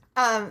here's,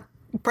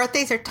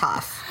 birthdays are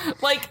tough.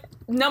 Like,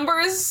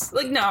 numbers,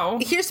 like, no.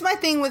 Here's my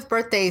thing with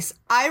birthdays.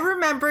 I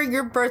remember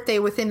your birthday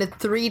within a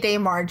 3-day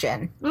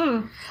margin.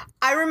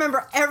 I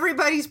remember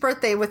everybody's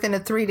birthday within a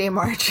 3-day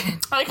margin.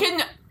 I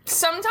can,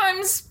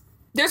 sometimes,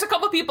 there's a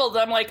couple people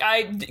that I'm like,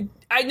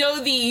 I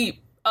know the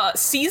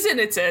season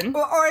it's in.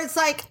 Or it's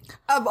like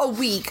a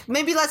week.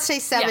 Maybe let's say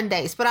 7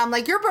 days. But I'm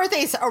like, your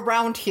birthday's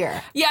around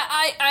here. Yeah,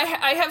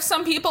 I have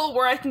some people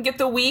where I can get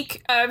the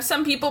week. I have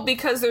some people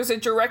because there's a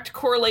direct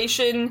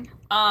correlation.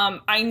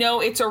 I know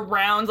it's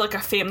around like a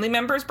family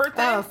member's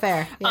birthday. Oh,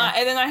 fair. Yeah.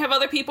 And then I have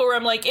other people where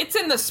I'm like, it's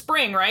in the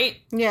spring, right?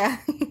 Yeah.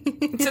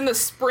 It's in the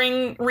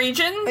spring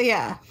region.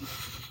 Yeah.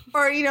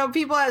 Or, you know,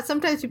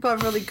 sometimes people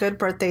have really good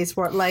birthdays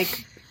where,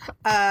 like,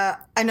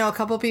 I know a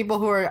couple people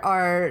who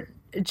are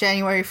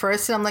January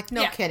 1st, and I'm like,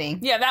 no kidding.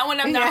 Yeah, that one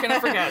I'm not going to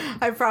forget.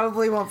 I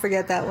probably won't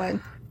forget that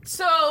one.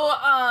 So,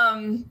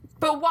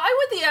 but why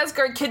would the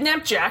Asgard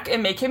kidnap Jack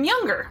and make him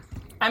younger?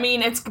 I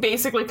mean, it's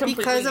basically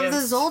completely because of the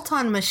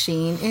Zoltan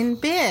machine in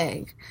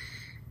Big.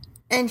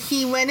 And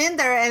he went in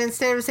there, and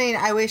instead of saying,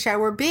 I wish I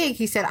were big,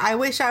 he said, I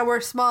wish I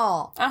were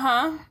small.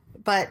 Uh-huh.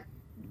 But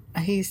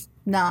he's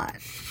not.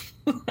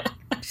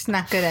 He's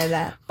not good at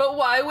that. But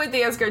why would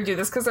the Asgard do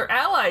this? Because they're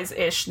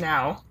allies-ish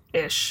now.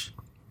 Ish.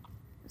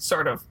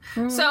 Sort of.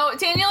 Mm-hmm. So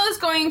Daniel is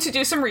going to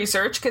do some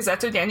research, because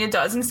that's what Daniel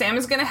does, and Sam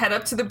is going to head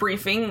up to the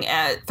briefing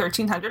at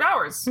 1300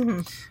 hours.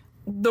 Mm-hmm.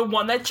 The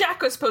one that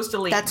Jack was supposed to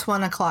lead. That's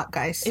 1 o'clock,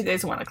 guys. It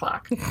is 1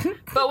 o'clock.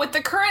 But with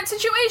the current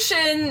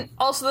situation,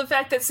 also the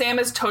fact that Sam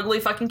is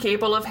totally fucking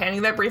capable of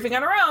handling that briefing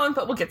on her own,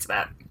 but we'll get to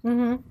that.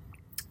 Mm-hmm.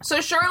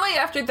 So shortly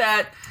after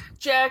that,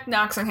 Jack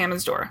knocks on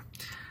Hammond's door.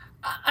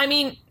 I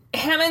mean,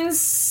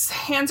 Hammond's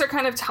hands are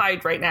kind of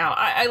tied right now.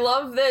 I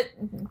love that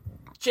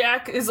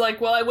Jack is like,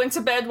 well, I went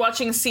to bed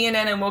watching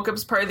CNN and woke up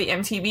as part of the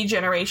MTV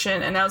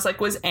generation. And I was like,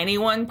 was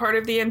anyone part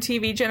of the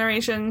MTV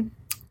generation?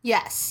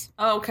 Yes.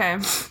 Okay.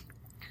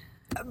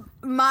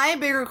 My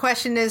bigger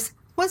question is,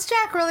 was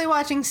Jack really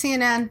watching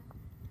CNN?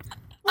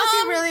 Was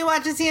he really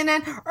watching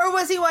CNN? Or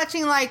was he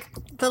watching, like,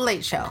 The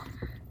Late Show?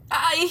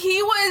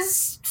 He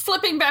was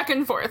flipping back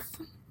and forth.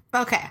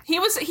 Okay. He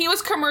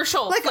was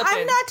commercial Like, flipping.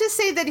 I'm not to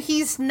say that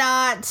he's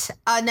not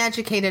an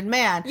educated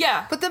man.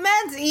 Yeah. But the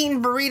man's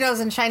eating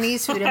burritos and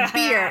Chinese food and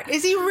beer.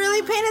 Is he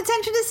really paying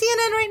attention to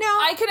CNN right now?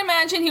 I can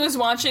imagine he was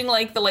watching,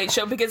 like, The Late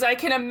Show, because I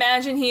can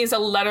imagine he's a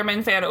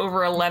Letterman fan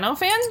over a Leno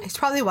fan. He's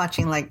probably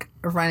watching, like,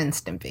 Ren and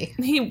Stimpy.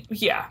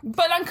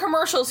 But on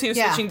commercials, he was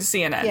switching to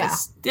CNN. Yeah.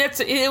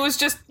 It was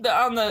just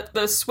on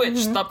the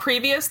switch, the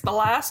previous, the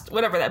last,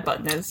 whatever that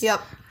button is.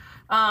 Yep.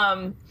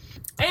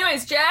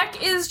 Anyways,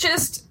 Jack is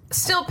just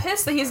still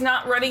pissed that he's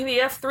not running the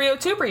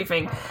F-302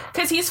 briefing,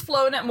 because he's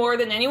flown it more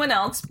than anyone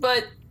else,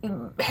 but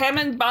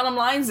Hammond bottom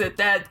lines it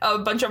that a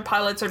bunch of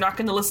pilots are not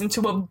going to listen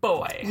to a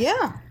boy.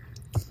 Yeah.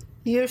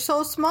 You're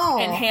so small.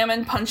 And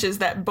Hammond punches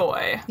that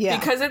boy. Yeah.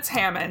 Because it's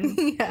Hammond.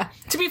 Yeah.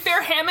 To be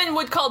fair, Hammond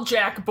would call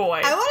Jack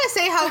boy. I want to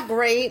say how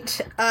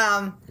great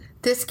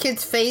this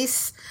kid's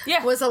face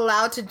was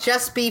allowed to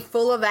just be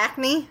full of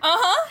acne.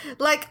 Uh-huh.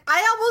 Like,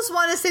 I almost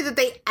want to say that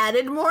they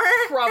added more.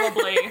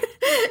 Probably.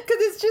 Because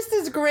it's just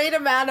this great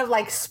amount of,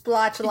 like,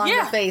 splotch along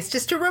the face,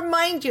 just to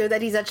remind you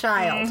that he's a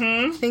child,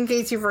 in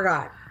case you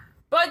forgot.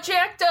 But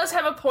Jack does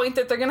have a point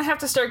that they're going to have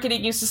to start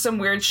getting used to some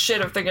weird shit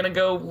if they're going to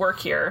go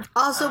work here.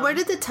 Also, where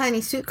did the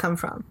tiny suit come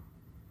from?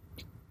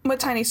 What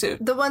tiny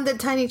suit? The one that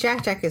Tiny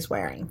Jack is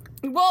wearing.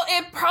 Well,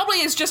 it probably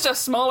is just a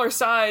smaller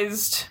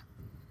sized...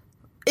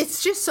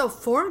 It's just so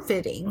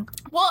form-fitting.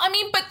 Well, I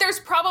mean, but there's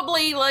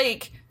probably,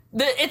 like,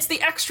 it's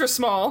the extra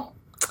small.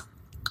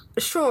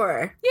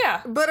 Sure.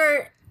 Yeah. But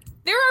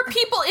there are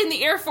people in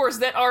the Air Force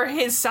that are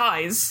his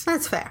size.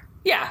 that's fair.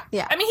 Yeah.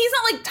 Yeah. I mean, he's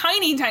not, like,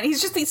 tiny.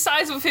 He's just the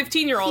size of a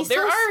 15-year-old. He's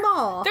so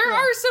small. There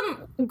are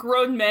some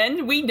grown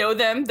men, we know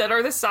them, that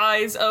are the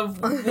size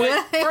of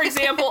what, for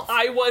example,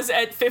 I was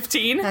at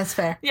 15. That's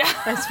fair. Yeah.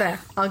 That's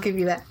fair. I'll give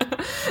you that.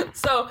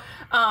 So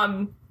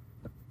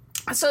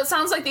it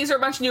sounds like these are a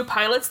bunch of new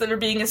pilots that are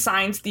being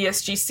assigned to the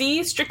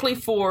SGC strictly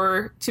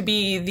to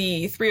be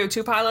the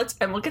 302 pilots,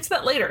 and we'll get to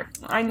that later.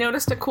 I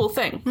noticed a cool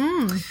thing.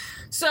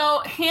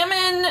 So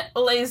Hammond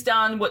lays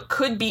down what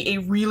could be a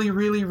really,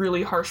 really,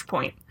 really harsh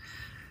point.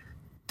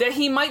 That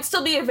he might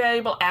still be a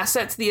valuable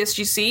asset to the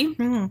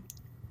SGC,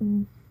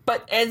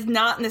 but as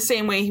not in the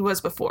same way he was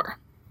before.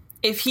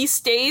 If he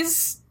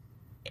stays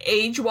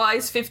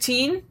age-wise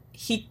 15,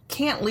 he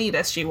can't lead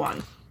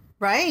SG-1.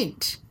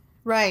 Right.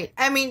 Right.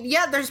 I mean,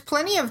 yeah,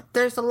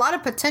 there's a lot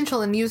of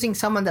potential in using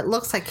someone that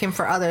looks like him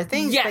for other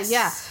things. Yes.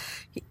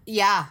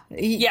 But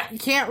you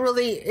can't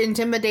really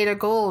intimidate a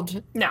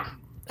gold No.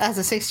 as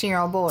a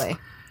 16-year-old boy.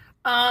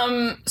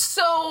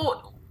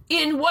 So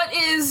in what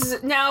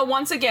is now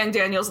once again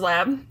Daniel's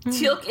lab,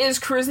 Teal'c is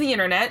cruising the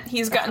internet.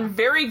 He's gotten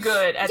very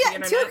good at the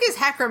internet. Teal'c is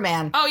Hacker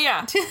Man. Oh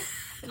yeah.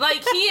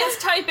 Like, he is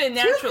typing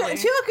naturally.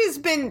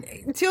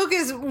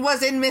 Teal'c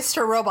was in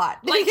Mr. Robot.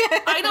 Like,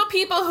 I know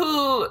people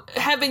who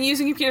have been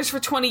using computers for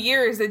 20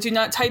 years that do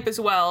not type as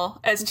well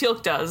as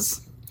Teal'c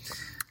does.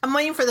 I'm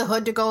waiting for the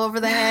hood to go over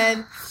the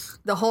head.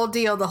 The whole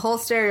deal, the whole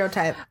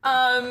stereotype.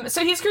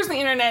 So he's cruising the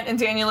internet, and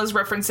Daniel is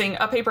referencing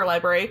a paper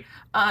library.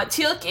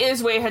 Teal'c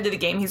is way ahead of the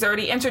game. He's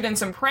already entered in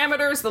some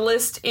parameters. The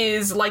list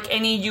is like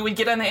any you would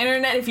get on the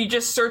internet if you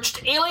just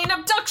searched alien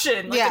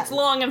abduction. Like, it's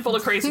long and full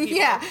of crazy people.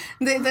 Yeah,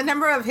 the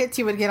number of hits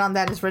you would get on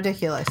that is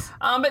ridiculous.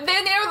 But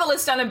they narrow the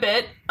list down a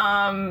bit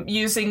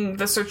using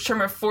the search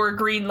term of 4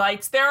 green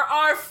lights. There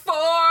are 4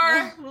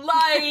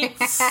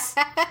 lights!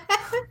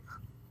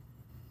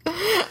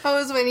 I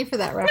was waiting for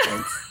that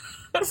reference.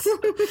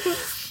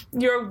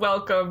 You're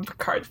welcome,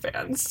 Picard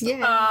fans.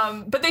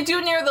 Yeah. But they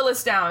do narrow the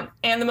list down.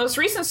 And the most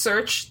recent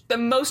search, the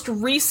most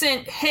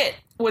recent hit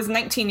was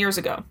 19 years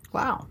ago.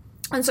 Wow.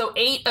 And so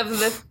 8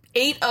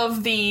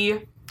 of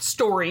the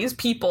stories,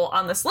 people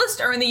on this list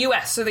are in the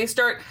US. So they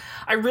start,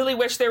 I really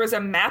wish there was a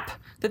map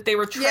that they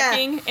were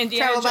tracking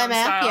Indiana Travel by Jones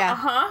map, style. yeah.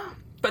 Uh-huh.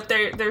 But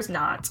there's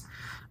not.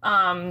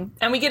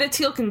 And we get a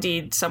Teal'c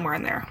indeed somewhere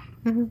in there.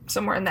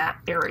 Somewhere in that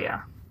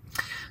area.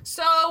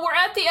 So we're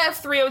at the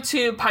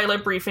F-302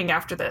 pilot briefing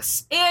after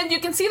this, and you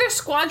can see their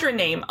squadron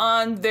name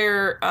on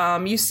their.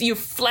 You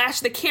flash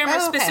the camera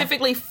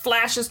specifically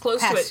flashes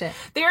close to it.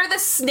 They are the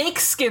Snake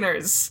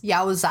Skinners.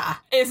 Yowza!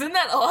 Isn't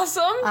that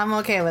awesome? I'm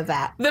okay with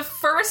that. The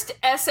first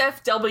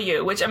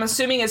SFW, which I'm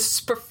assuming is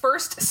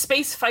first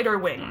Space Fighter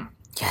Wing.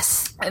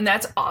 Yes. And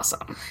that's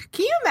awesome.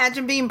 Can you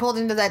imagine being pulled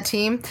into that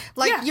team?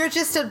 Like, you're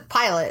just a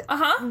pilot.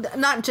 Uh-huh.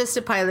 Not just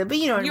a pilot, but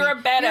you know what You're I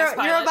mean. a badass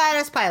pilot. You're a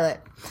badass pilot.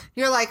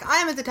 You're like, I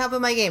am at the top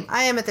of my game.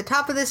 I am at the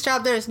top of this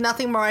job. There's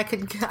nothing more I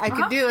could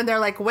do. And they're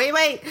like,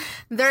 wait,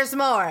 there's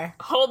more.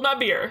 Hold my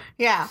beer.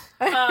 Yeah.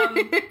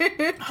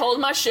 Hold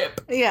my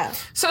ship. Yeah.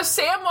 So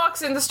Sam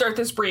walks in to start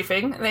this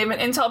briefing. They have an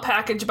intel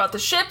package about the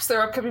ships.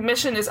 Their upcoming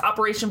mission is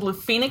Operation Blue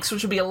Phoenix,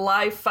 which will be a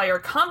live fire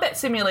combat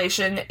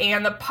simulation.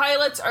 And the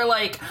pilots are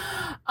like,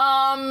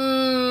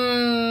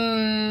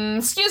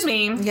 excuse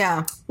me.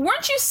 Yeah.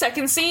 Weren't you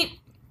second seat?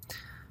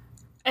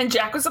 And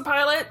Jack was a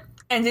pilot?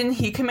 And didn't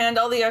he command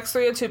all the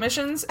X-302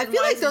 missions? I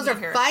feel like those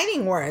are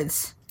fighting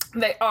words.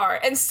 They are.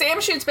 And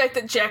Sam shoots back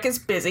that Jack is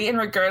busy, and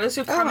regardless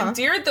who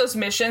commandeered those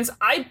missions,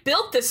 I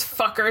built this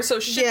fucker, so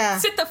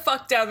sit the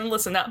fuck down and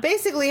listen up.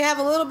 Basically, have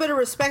a little bit of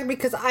respect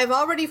because I've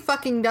already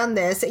fucking done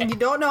this, and you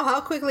don't know how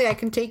quickly I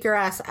can take your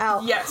ass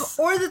out. Yes.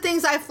 Or the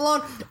things I've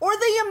flown, or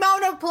the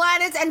amount of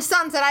planets and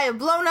suns that I have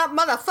blown up,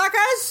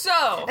 motherfuckers!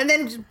 So... And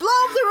then just blow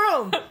up the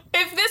room!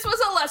 If this was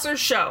a lesser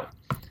show,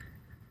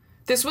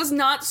 this was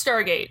not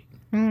Stargate,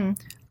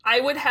 I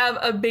would have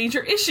a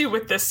major issue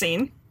with this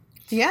scene.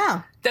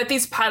 Yeah. That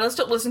these pilots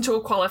don't listen to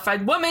a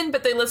qualified woman,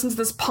 but they listen to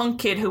this punk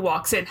kid who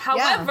walks in.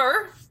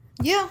 However,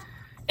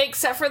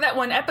 except for that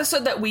one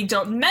episode that we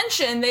don't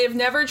mention, they have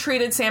never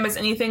treated Sam as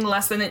anything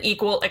less than an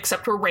equal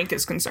except where rank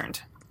is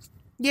concerned.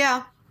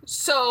 Yeah.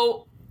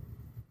 So,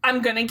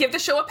 I'm gonna give the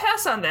show a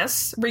pass on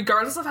this,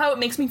 regardless of how it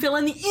makes me feel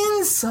on the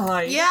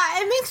inside.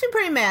 Yeah, it makes me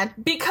pretty mad.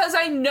 Because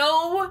I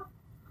know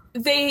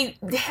they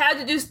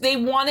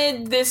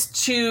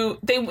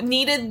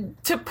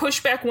needed to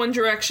push back one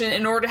direction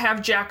in order to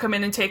have Jack come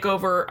in and take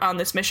over on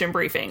this mission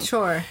briefing.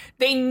 Sure.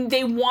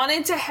 They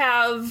wanted to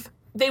have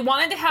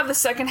the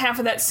second half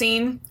of that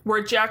scene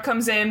where Jack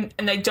comes in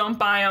and they don't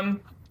buy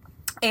him,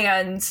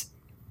 and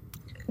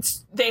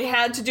they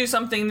had to do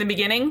something in the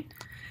beginning.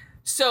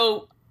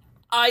 So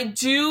I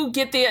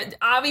get the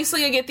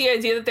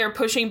idea that they're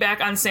pushing back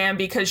on Sam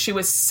because she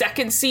was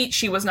second seat.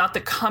 She was not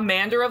the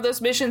commander of those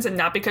missions, and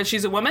not because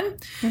she's a woman.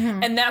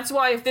 Mm-hmm. And that's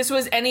why if this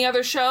was any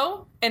other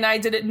show and I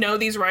didn't know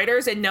these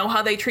writers and know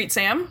how they treat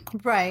Sam,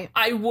 right,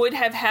 I would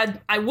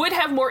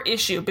have more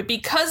issue. But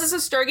because it's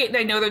a Stargate and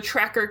I know the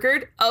track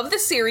record of the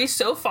series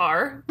so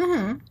far,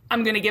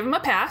 I'm going to give them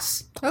a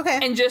pass. Okay.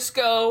 And just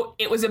go,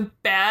 it was a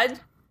bad,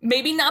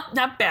 maybe not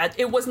bad.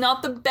 It was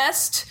not the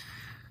best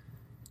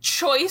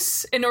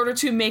choice in order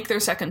to make their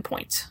second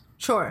point.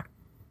 Sure.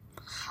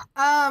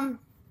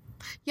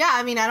 Yeah,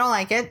 I mean, I don't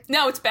like it.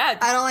 No, it's bad.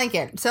 I don't like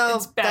it. So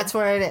that's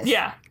where it is.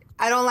 Yeah.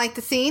 I don't like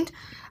the scene.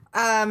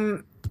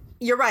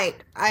 You're right.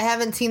 I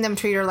haven't seen them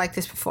treat her like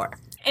this before.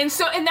 And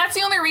that's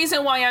the only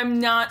reason why I'm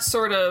not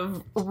sort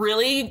of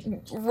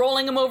really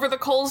rolling them over the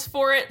coals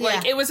for it.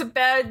 Like, it was a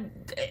bad...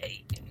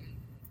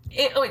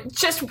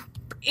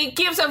 It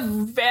gives a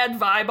bad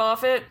vibe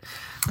off it.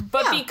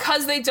 But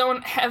because they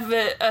don't have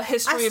a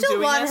history of doing this... I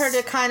still want her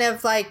to kind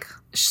of, like...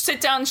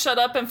 sit down, shut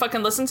up, and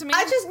fucking listen to me.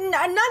 Not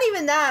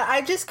even that.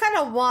 I just kind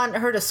of want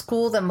her to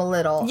school them a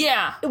little.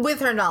 Yeah. With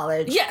her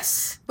knowledge.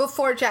 Yes.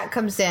 Before Jack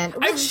comes in.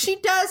 Which she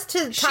does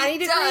to a tiny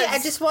degree. I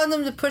just want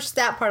them to push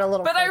that part a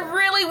little But further. I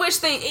really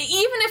wish even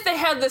if they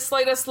had the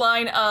slightest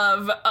line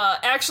of,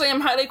 actually I'm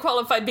highly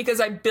qualified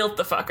because I built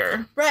the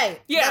fucker. Right.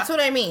 Yeah. That's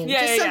what I mean.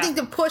 Yeah, just something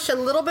to push a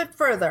little bit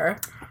further.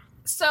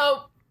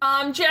 So...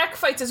 Jack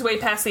fights his way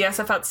past the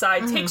SF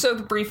outside, takes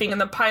over the briefing,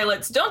 and the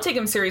pilots don't take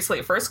him seriously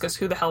at first, because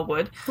who the hell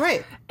would?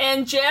 Right.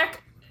 And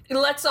Jack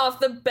lets off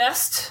the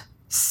best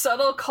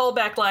subtle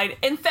callback line.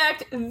 In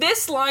fact,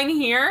 this line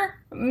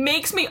here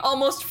makes me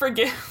almost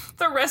forget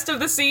the rest of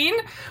the scene,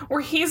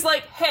 where he's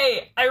like,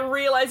 hey, I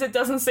realize it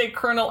doesn't say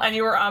Colonel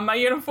anywhere on my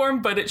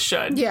uniform, but it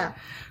should. Yeah.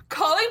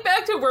 Calling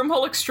back to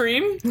Wormhole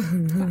Extreme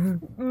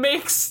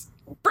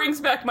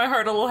brings back my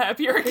heart a little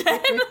happier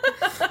again.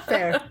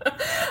 Fair.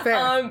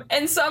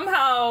 And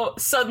somehow,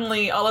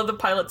 suddenly, all of the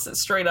pilots sit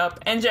straight up,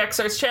 and Jack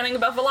starts chanting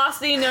about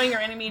velocity, knowing your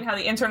enemy, and how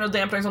the internal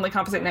dampeners only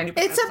compensate 90% of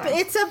the time.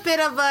 It's a bit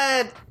of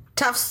a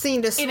tough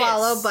scene to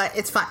swallow, but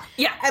it's fine.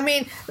 Yeah. I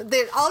mean,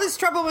 all this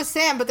trouble with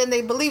Sam, but then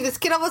they believe this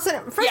kid all of a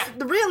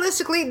sudden.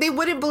 Realistically, they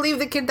wouldn't believe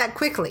the kid that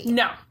quickly.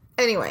 No.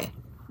 Anyway.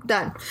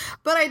 Done.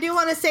 But I do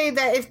want to say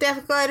that if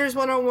Death Gliders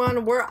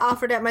 101 were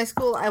offered at my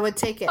school, I would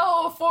take it.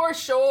 Oh, for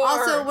sure.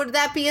 Also, would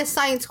that be a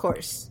science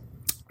course?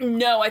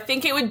 No, I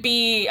think it would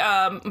be,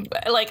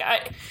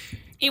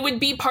 it would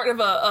be part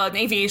of an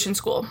aviation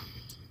school.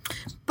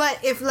 But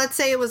if, let's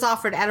say, it was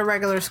offered at a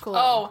regular school.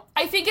 Oh,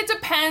 I think it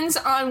depends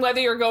on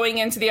whether you're going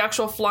into the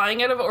actual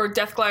flying out of it, or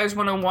Death Gliders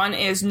 101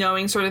 is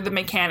knowing sort of the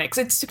mechanics.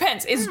 It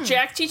depends. Is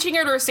Jack teaching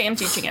it or is Sam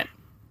teaching it?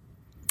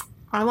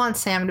 I want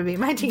Sam to be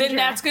my teacher. Then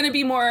that's going to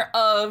be more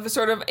of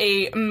sort of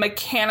a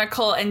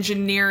mechanical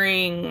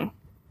engineering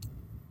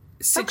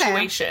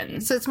situation. Okay.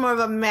 So it's more of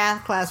a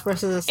math class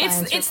versus a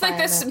science. It's like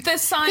this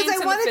science.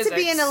 Because I want it to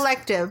be an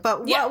elective,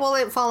 but what will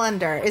it fall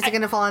under? Is it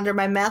going to fall under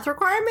my math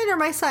requirement or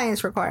my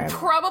science requirement?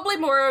 Probably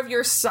more of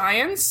your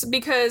science,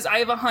 because I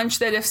have a hunch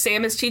that if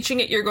Sam is teaching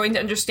it, you're going to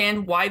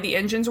understand why the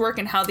engines work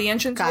and how the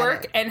engines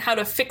work and how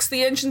to fix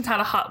the engines, how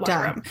to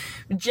hotwire them.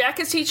 Jack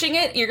is teaching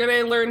it. You're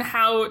going to learn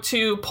how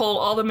to pull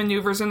all the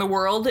maneuvers in the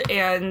world,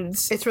 and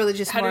it's really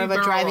just more of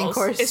a driving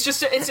course. It's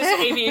just an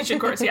aviation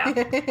course.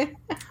 Yeah.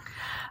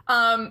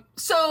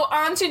 So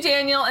on to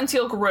Daniel and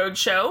Teal'c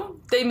Roadshow.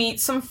 They meet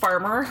some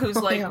farmer who's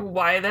like,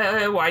 why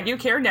do you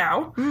care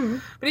now?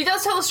 But he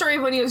does tell the story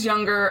of when he was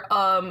younger.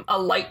 A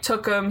light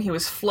took him. He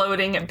was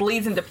floating. It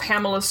bleeds into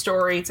Pamela's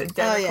story. It's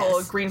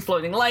identical, green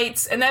floating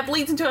lights. And that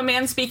bleeds into a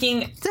man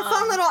speaking. It's a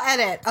fun little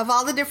edit of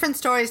all the different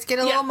stories. Get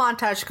a little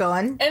montage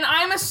going. And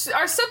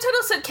our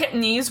subtitle said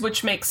Cantonese,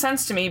 which makes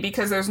sense to me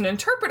because there's an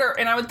interpreter.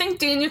 And I would think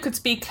Daniel could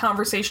speak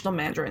conversational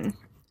Mandarin.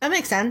 That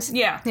makes sense.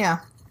 Yeah. Yeah.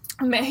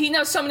 He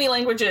knows so many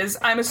languages.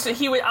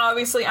 He would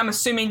obviously, I'm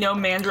assuming, know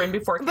Mandarin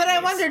before Cantonese. But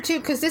I wonder, too,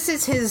 because this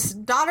is his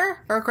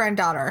daughter or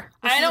granddaughter?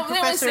 I don't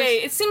want to say.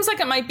 It seems like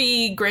it might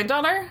be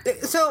granddaughter.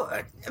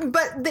 So,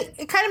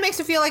 it kind of makes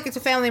it feel like it's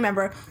a family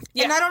member.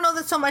 Yeah. And I don't know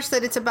that so much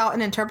that it's about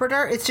an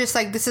interpreter. It's just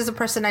like, this is a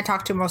person I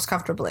talk to most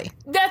comfortably.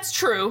 That's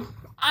true.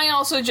 I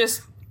also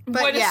just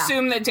would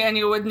assume that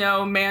Daniel would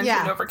know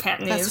Mandarin over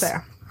Cantonese.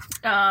 That's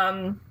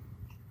fair.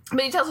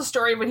 But he tells a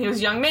story of when he was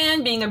a young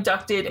man being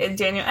abducted, and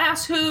Daniel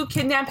asks who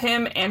kidnapped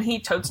him, and he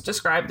totes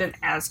described an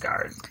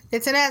Asgard.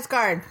 It's an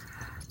Asgard.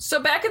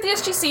 So back at the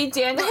SGC,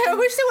 Daniel... I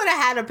wish they would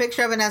have had a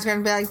picture of an Asgard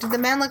and be like, did the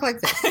man look like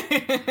this?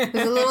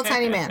 He's a little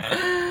tiny man.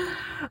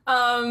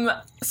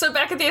 So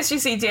back at the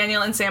SGC,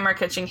 Daniel and Sam are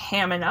catching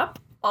Hammond up.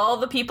 All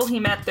the people he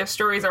met, their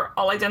stories are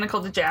all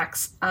identical to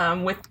Jack's,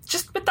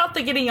 without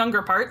the getting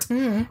younger part.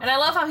 And I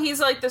love how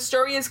he's like, the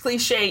story is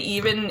cliche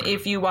even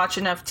if you watch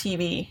enough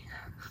TV.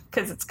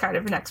 Because it's kind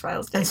of an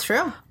X-Files thing. That's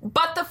true.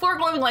 But the 4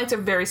 glowing lights are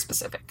very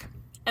specific.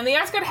 And the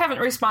Asgard haven't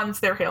responded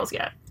to their hails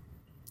yet.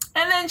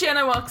 And then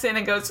Jana walks in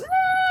and goes,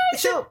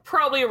 should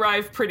probably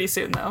arrive pretty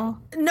soon, though.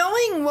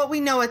 Knowing what we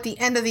know at the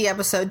end of the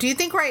episode, do you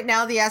think right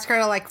now the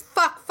Asgard are like,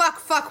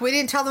 fuck, we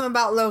didn't tell them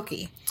about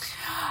Loki?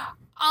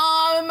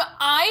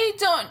 I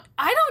don't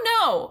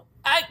know.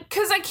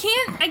 Because I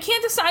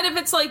can't decide if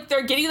it's like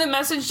they're getting the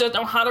message, don't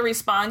know how to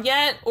respond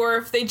yet, or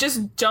if they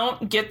just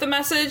don't get the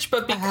message,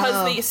 but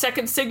because the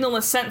second signal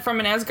is sent from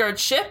an Asgard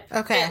ship,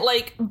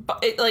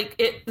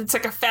 it's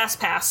like a fast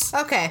pass.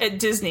 Okay. At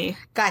Disney.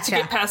 Gotcha. To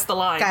get past the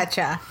line.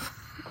 Gotcha.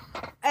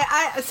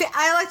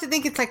 I like to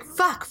think it's like,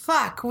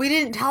 fuck, we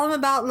didn't tell him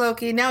about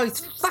Loki, now he's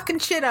fucking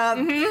shit up,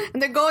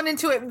 and they're going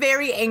into it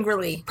very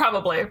angrily.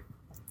 Probably.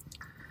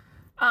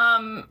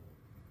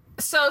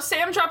 So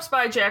Sam drops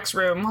by Jack's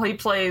room while he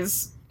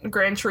plays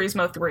Gran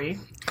Turismo 3,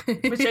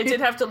 which I did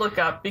have to look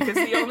up because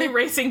the only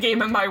racing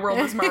game in my world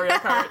is Mario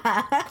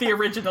Kart, the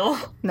original.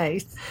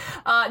 Nice.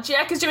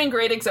 Jack is doing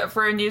great except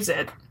for a new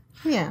Zit.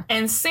 Yeah.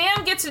 And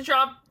Sam gets to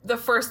drop the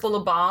first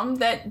little bomb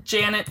that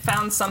Janet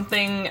found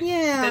something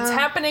that's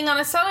happening on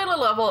a cellular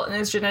level and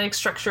his genetic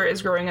structure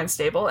is growing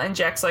unstable. And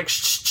Jack's like,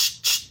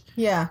 shh.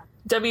 Yeah.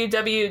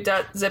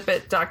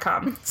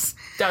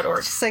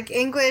 www.zipit.com.org. Just like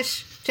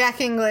English.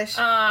 Jack English.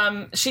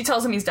 She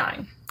tells him he's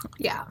dying.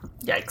 Yeah.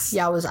 Yikes.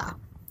 Yowza.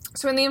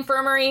 So in the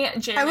infirmary,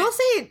 Janet... I will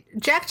say,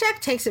 Jack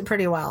takes it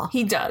pretty well.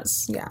 He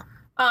does. Yeah.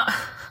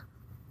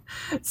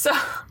 So,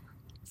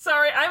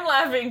 sorry, I'm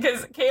laughing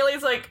because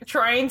Kaylee's like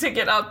trying to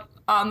get up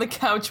on the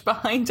couch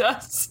behind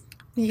us.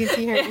 You can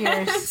see her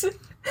ears.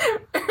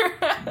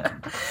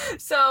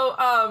 So,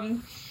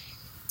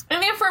 in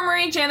the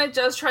infirmary, Janet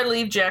does try to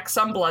leave Jack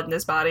some blood in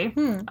his body.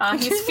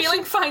 He's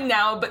feeling fine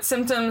now, but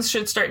symptoms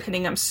should start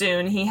hitting him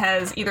soon. He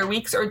has either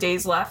weeks or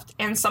days left,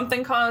 and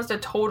something caused a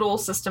total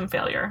system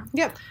failure.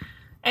 Yep.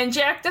 And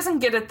Jack doesn't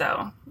get it,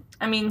 though.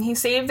 I mean, he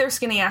saved their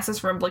skinny asses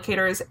from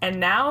implicators, and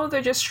now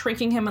they're just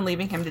shrinking him and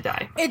leaving him to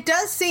die. It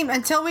does seem,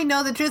 until we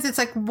know the truth, it's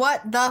like,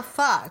 what the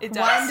fuck? It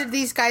does. Why did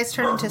these guys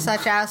turn into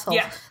such assholes?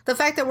 Yeah. The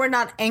fact that we're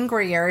not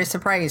angrier is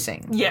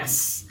surprising.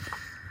 Yes.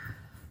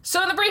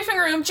 So in the briefing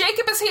room,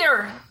 Jacob is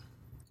here.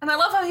 And I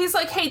love how he's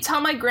like, hey,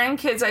 tell my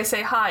grandkids I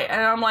say hi.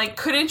 And I'm like,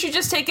 couldn't you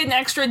just take an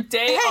extra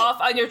day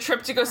off on your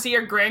trip to go see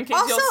your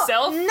grandkids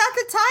yourself? Not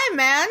the time,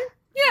 man.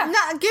 Yeah.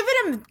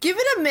 Give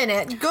it a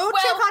minute. Go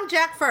check on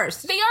Jack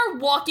first. They are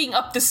walking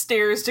up the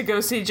stairs to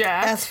go see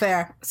Jack. That's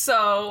fair.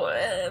 So,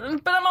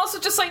 but I'm also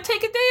just like,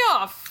 take a day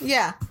off.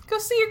 Yeah. Go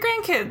see your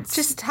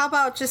grandkids. How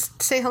about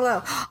just say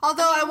hello?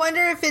 Although I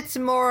wonder if it's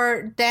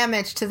more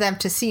damage to them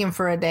to see him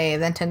for a day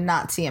than to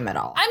not see him at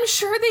all. I'm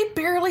sure they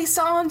barely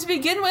saw him to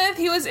begin with.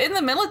 He was in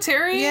the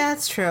military. Yeah,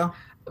 that's true.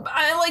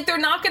 They're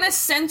not going to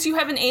sense you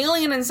have an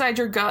alien inside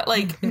your gut,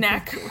 like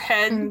neck,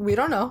 head. We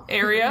don't know.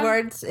 Area.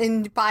 Words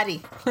in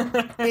body.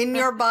 In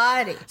your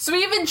body. So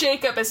even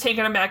Jacob is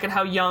taken aback at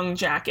how young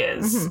Jack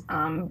is.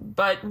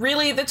 But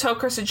really, the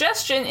Tok'ra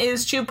suggestion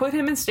is to put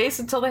him in stasis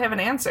until they have an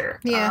answer.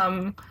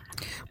 Yeah.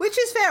 Which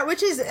is fair.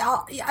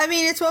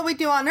 It's what we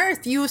do on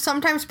Earth. You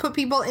sometimes put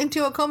people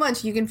into a coma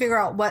so you can figure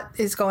out what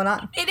is going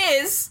on. It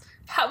is.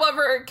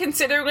 However,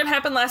 considering what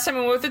happened last time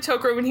we went with the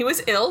Tok'ra when he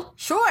was ill.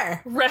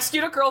 Sure.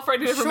 Rescued a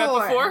girlfriend who never met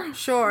before.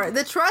 Sure.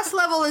 The trust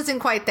level isn't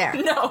quite there.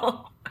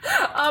 No.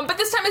 But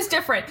this time is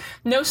different.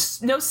 No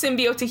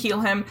symbiote to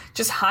heal him.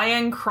 Just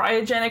high-end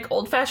cryogenic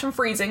old-fashioned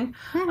freezing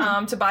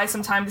to buy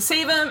some time to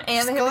save him.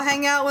 And they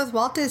hang out with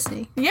Walt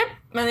Disney. Yep.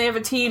 And they have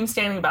a team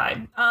standing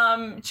by.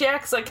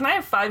 Jack's like, can I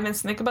have 5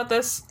 minutes to think about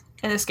this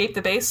and escape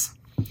the base?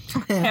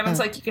 Hammond's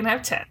like, you can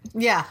have 10.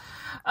 Yeah.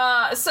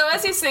 So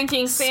as he's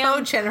thinking, so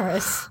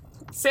generous.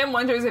 Sam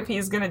wonders if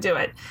he's going to do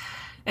it.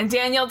 And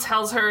Daniel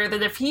tells her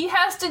that if he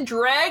has to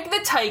drag the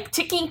tyke,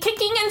 kicking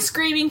and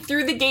screaming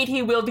through the gate,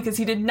 he will, because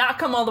he did not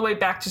come all the way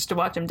back just to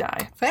watch him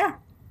die. Fair.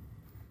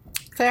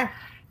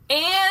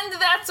 And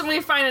that's when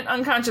we find an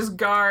unconscious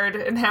guard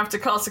and have to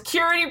call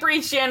security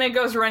breach. Janet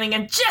goes running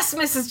and just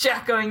misses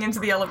Jack going into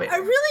the elevator. I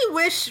really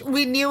wish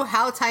we knew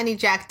how tiny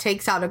Jack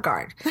takes out a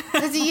guard.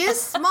 Because he is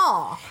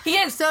small. He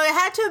is. So it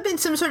had to have been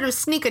some sort of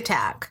sneak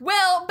attack.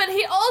 Well, but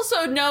he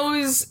also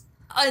knows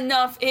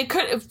enough. It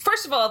could.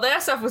 First of all, the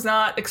SF was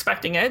not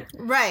expecting it,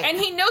 Right. And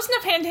he knows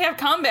enough hand-to-hand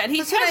combat. He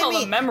That's what has I all the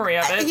mean. memory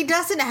of it. He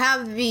doesn't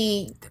have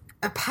the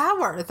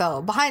power,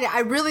 though, behind it.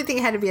 I really think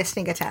it had to be a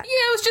sneak attack. Yeah,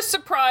 it was just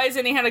surprise,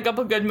 and he had a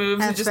couple good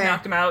moves and That's just fair.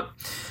 knocked him out.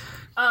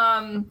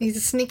 He's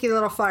a sneaky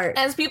little fart.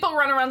 As people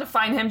run around to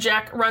find him,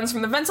 Jack runs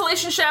from the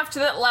ventilation shaft to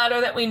that ladder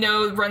that we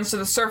know runs to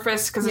the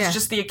surface because Yeah. it's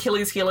just the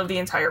Achilles heel of the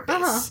entire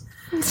base.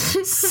 Uh-huh.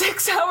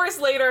 6 hours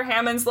later,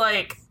 Hammond's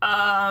like,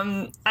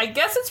 I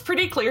guess it's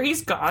pretty clear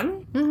he's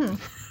gone.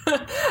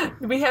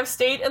 Mm-hmm. We have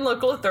state and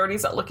local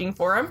authorities out looking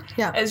for him.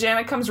 Yeah. As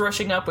Janet comes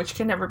rushing up, which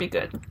can never be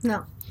good.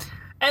 No.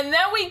 And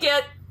then we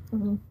get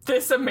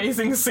this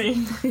amazing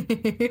scene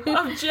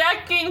of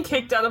Jack getting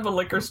kicked out of a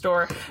liquor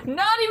store,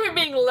 not even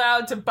being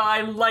allowed to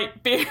buy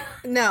light beer.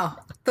 No.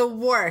 The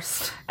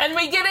worst. And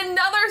we get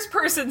another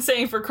person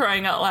saying for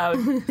crying out loud,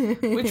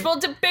 which we'll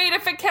debate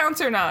if it counts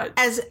or not.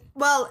 As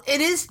well,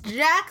 it is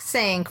Jack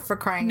saying for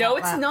crying No, out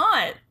it's loud.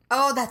 not.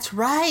 Oh, that's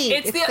right.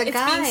 It's the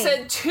guy. being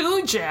said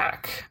to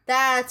Jack.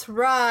 That's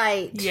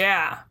right.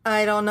 Yeah.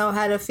 I don't know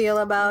how to feel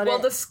about We'll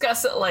it.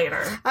 discuss it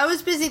later. I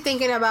was busy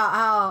thinking about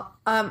how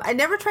I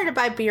never tried to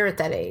buy beer at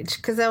that age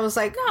because I was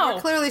like, No.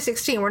 we're clearly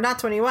 16, we're not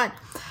 21.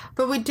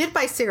 But we did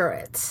buy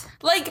cigarettes.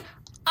 Like,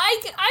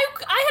 I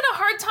had a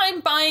hard time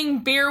buying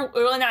beer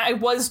when I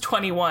was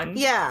 21.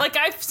 Yeah. Like,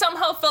 I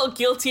somehow felt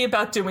guilty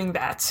about doing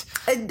that.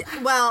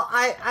 Well,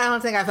 I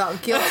don't think I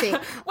felt guilty.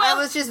 Well- I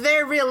was just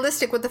very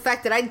realistic with the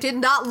fact that I did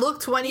not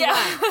look 21.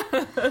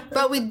 Yeah.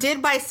 But we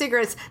did buy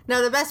cigarettes.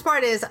 Now, the best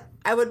part is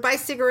I would buy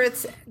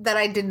cigarettes that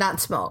I did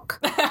not smoke.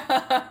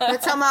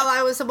 But somehow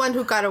I was the one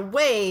who got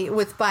away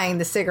with buying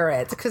the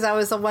cigarettes because I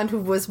was the one who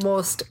was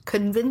most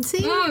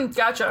convincing.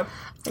 Gotcha.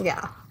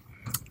 Yeah.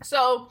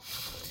 So,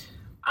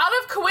 out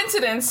of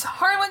coincidence,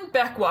 Harlan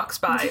Beck walks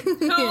by,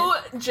 who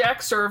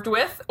Jack served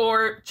with,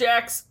 or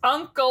Jack's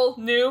uncle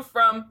knew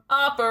from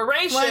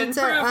Operation Once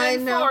I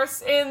Proven know.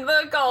 Force in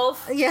the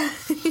Gulf. Yeah.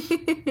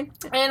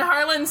 And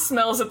Harlan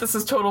smells that this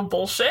is total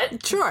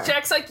bullshit. Sure.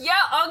 Jack's like,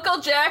 yeah, Uncle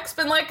Jack's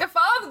been like a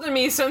father to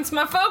me since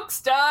my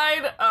folks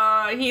died.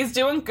 He's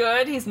doing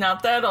good. He's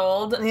not that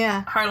old.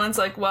 Yeah. Harlan's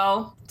like,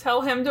 well,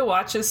 tell him to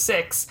watch his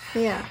 6.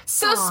 Yeah.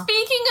 So Aw.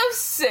 speaking of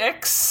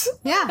 6,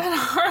 Yeah. and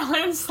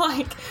Harlan's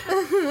like,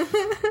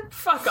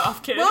 fuck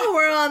off, kid. While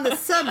we're on the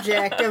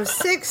subject of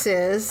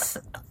 6s,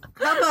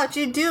 how about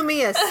you do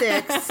me a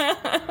 6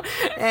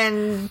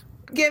 and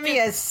give me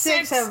a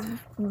 6 of...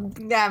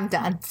 Yeah, I'm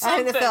done.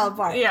 I fell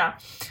apart. Yeah.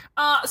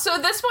 So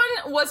this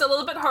one was a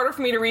little bit harder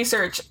for me to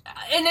research.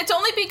 And it's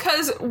only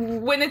because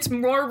when it's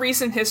more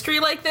recent history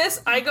like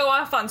this, I go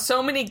off on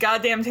so many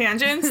goddamn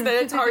tangents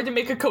that it's hard to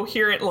make a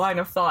coherent line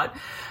of thought.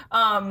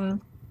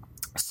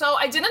 So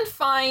I didn't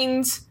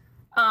find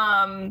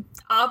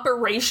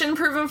Operation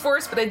Proven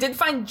Force, but I did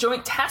find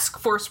Joint Task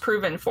Force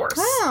Proven Force.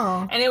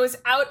 Oh. And it was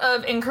out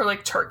of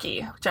Incirlik,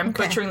 Turkey, which I'm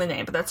butchering the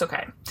name, but that's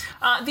okay.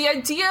 The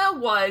idea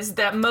was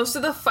that most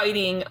of the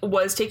fighting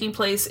was taking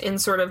place in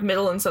sort of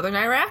middle and southern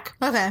Iraq.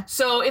 Okay.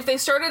 So if they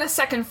started a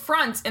second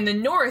front in the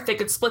north, they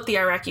could split the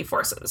Iraqi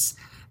forces.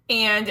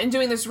 And in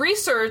doing this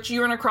research,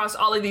 you run across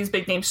all of these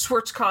big names,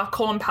 Schwarzkopf,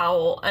 Colin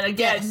Powell, and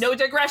again, Yes. no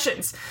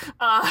digressions.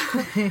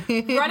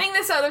 Running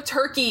this out of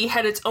Turkey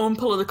had its own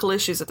political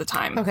issues at the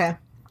time. Okay.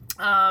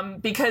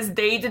 Because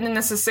they didn't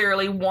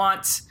necessarily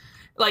want,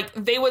 like,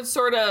 they would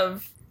sort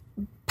of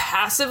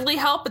passively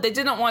help, but they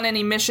didn't want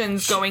any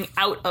missions going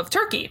out of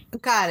Turkey.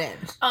 Got it.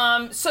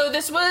 So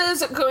this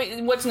was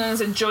what's known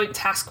as a joint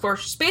task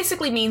force, which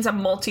basically means a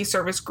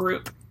multi-service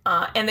group.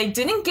 And they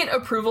didn't get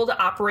approval to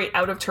operate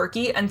out of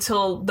Turkey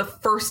until the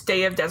first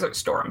day of Desert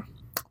Storm.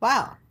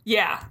 Wow.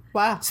 Yeah.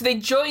 Wow. So they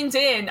joined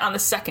in on the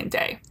second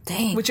day.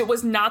 Dang. Which it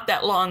was not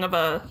that long of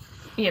a,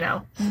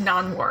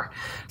 non-war.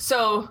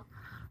 So,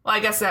 well, I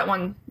guess that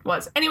one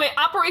was. Anyway,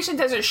 Operation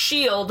Desert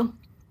Shield.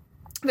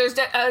 There's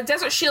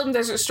Desert Shield and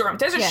Desert Storm.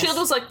 Desert Yes. Shield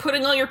was like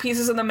putting all your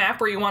pieces on the map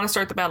where you want to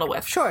start the battle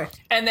with. Sure.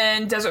 And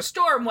then Desert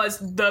Storm was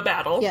the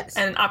battle. Yes.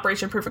 And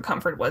Operation Proof of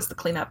Comfort was the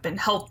cleanup and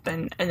help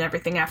and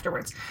everything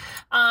afterwards.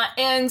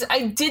 And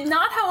I did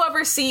not,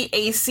 however, see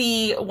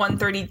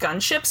AC-130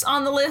 gunships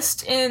on the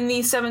list in the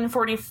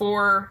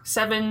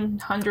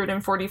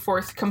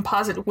 744th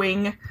Composite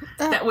Wing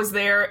that was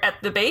there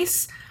at the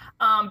base.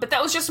 But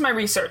that was just my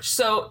research.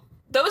 So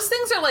those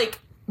things are like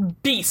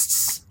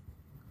beasts.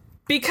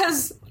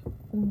 Because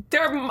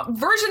they're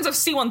versions of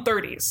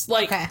C-130s.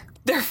 Like, Okay.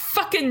 they're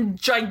fucking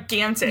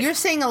gigantic. You're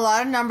saying a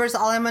lot of numbers.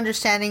 All I'm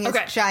understanding is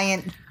Okay.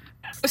 giant.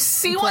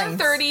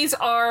 C-130s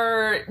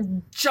are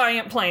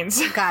giant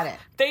planes. Got it.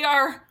 They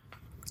are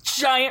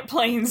giant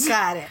planes.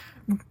 Got it.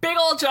 Big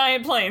old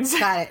giant planes.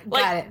 Got it.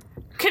 Like, Got it.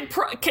 Could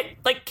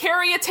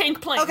carry a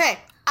tank plane. Okay.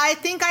 I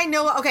think I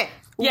know. Okay.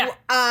 Yeah.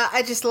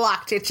 I just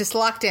locked it. Just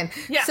locked in.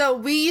 Yeah. So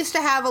we used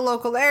to have a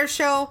local air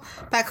show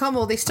back home.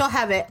 Well, they still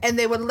have it, and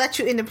they would let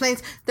you into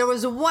planes. There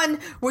was one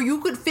where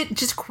you could fit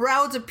just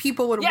crowds of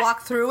people would Yeah.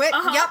 walk through it.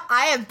 Uh-huh. Yep,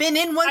 I have been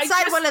in one of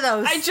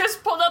those. I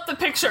just pulled up the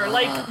picture.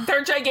 Like,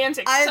 they're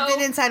gigantic. I've So,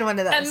 been inside one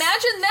of those.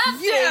 Imagine that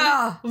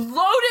Yeah. thing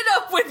loaded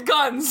up with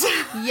guns.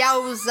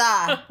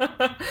 Yowza.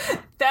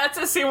 That's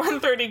a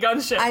C-130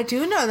 gunship. I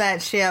do know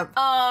that ship.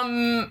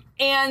 And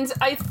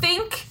I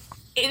think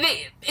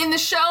in the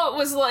show it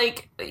was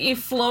like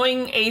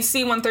flowing a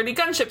C-130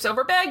 gunships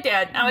over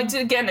Baghdad. Now I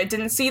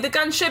didn't see the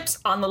gunships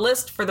on the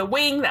list for the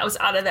wing that was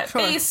out of that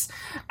base.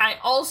 I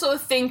also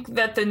think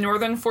that the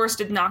Northern Force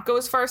did not go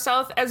as far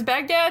south as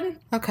Baghdad.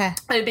 Okay.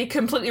 I'd be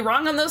completely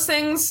wrong on those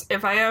things.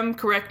 If I am,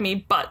 correct me.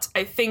 But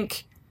I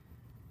think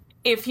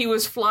if he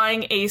was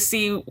flying a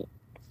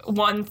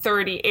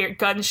C-130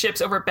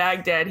 gunships over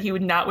Baghdad, he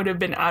would have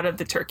been out of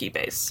the Turkey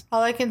base.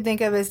 All I can think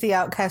of is the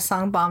Outcast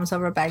song Bombs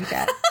Over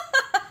Baghdad.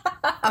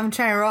 I'm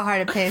trying real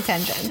hard to pay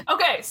attention.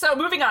 Okay, so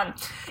moving on.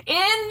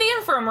 In the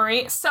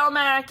infirmary,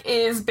 Selmak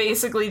is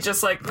basically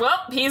just like, well,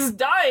 he's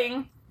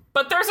dying,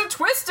 but there's a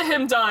twist to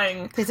him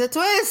dying. There's a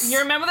twist. You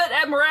remember that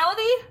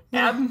abmorality?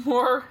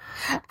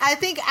 I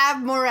think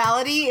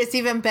abmorality is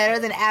even better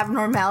than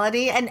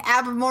abnormality, and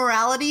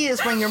abmorality is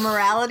when your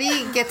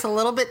morality gets a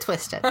little bit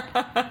twisted.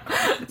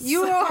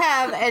 You will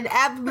have an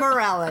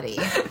abmorality.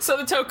 So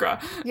the Tok'ra.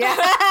 Yeah,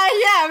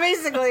 yeah,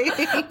 basically.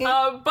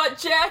 But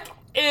Jack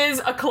is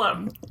a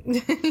clone.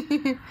 Dun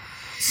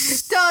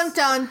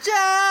dun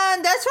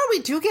dun. That's where we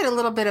do get a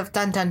little bit of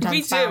dun dun dun.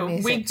 We style do.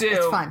 music. We do.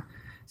 It's fun.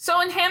 So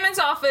in Hammond's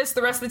office,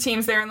 the rest of the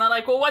team's there, and they're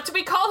like, well, what do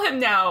we call him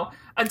now?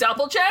 A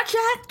Doppeljack?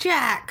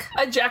 Jack.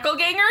 A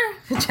Jackalganger?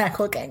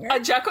 Jackalganger. A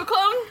Jekyll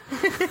clone?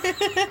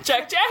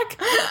 Jack?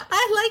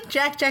 I like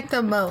Jack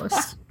the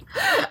most.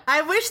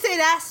 I wish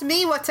they'd asked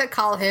me what to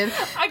call him,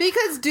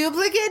 because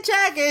Duplicate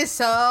Jack is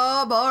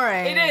so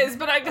boring. It is,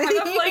 but I kind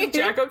of like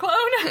Jackal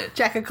clone.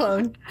 Jackal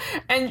clone.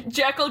 And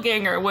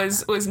Jackalganger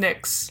was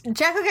Nick's.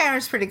 Jackalganger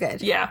is pretty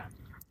good. Yeah.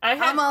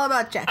 I'm all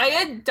about Jack. I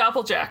had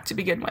Doppeljack to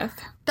begin with.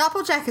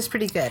 Doppeljack is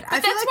pretty good. I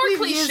feel that's like more we've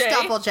cliche. used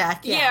Doppeljack.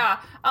 Yeah.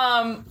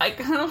 I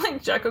kind of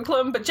like Jekyll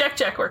clone, but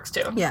Jack works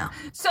too. Yeah.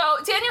 So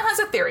Daniel has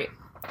a theory.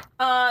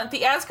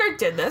 The Asgard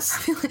did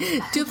this.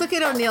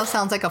 Duplicate O'Neill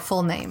sounds like a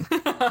full name.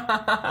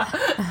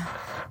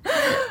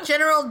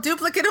 General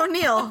Duplicate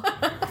O'Neill.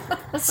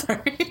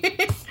 Sorry.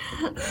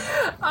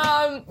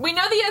 We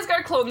know the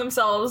Asgard cloned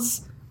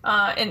themselves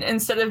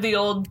instead of the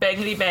old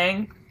bangity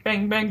bang.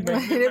 Bang, bang,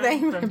 bang,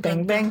 bang, bang, bang,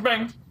 bang,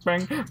 bang,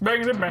 bang,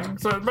 bang, bang,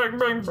 so bang,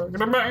 bang, bang,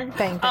 bang,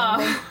 Bang,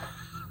 bang.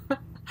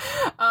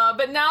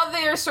 but now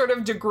they are sort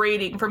of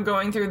degrading from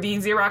going through the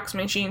Xerox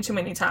machine too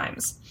many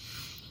times.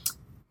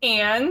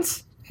 And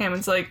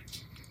Hammond's like,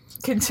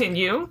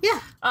 continue. Yeah.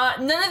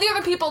 None of the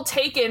other people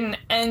taken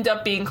end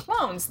up being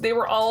clones. They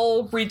were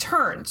all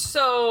returned.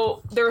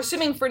 So they're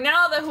assuming for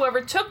now that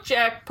whoever took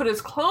Jack put his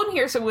clone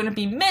here so it wouldn't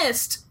be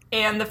missed,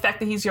 and the fact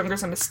that he's younger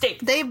is a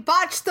mistake. They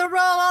botched the roll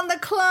on the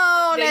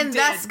clone, They and did.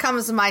 thus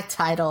comes my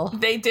title.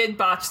 They did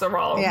botch the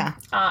role. Yeah.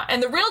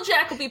 And the real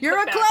Jack will be put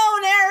You're a back.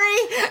 clone, Harry!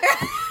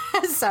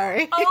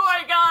 Sorry. Oh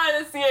my god,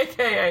 it's the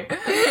AKA.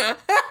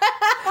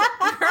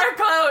 You're a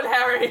clone,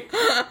 Harry.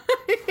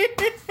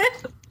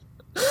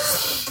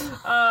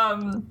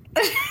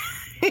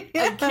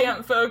 I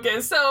can't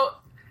focus. So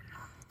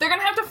they're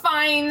gonna have to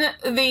find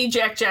the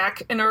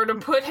Jack in order to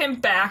put him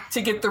back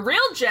to get the real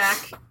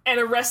Jack and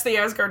arrest the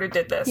Asgard who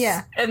did this.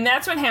 Yeah. And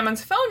that's when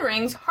Hammond's phone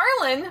rings.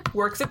 Harlan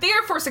works at the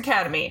Air Force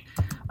Academy.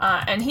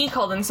 And he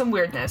called in some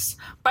weirdness.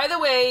 By the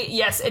way,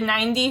 yes, in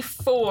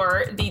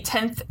 94, the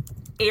 10th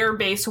Air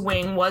Base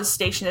Wing was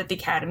stationed at the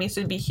Academy, so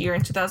it'd be here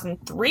in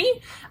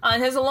 2003.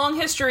 And has a long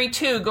history,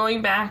 too,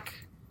 going back,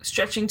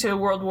 stretching to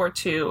World War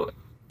II,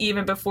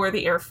 even before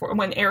the Air Force,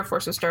 when Air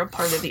Force was still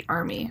part of the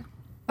Army.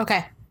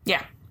 Okay.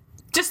 Yeah.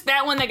 Just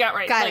that one they got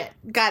right. Got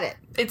it.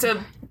 It's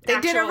a... They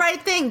did a right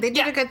thing. They did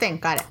Yeah. a good thing.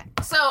 Got it.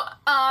 So,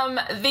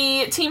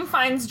 the team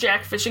finds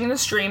Jack fishing in the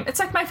stream. It's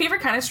like my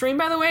favorite kind of stream,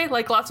 by the way.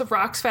 Like lots of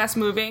rocks, fast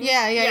moving.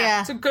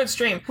 Yeah. It's a good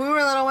stream. We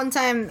were little one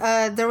time.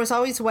 There was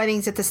always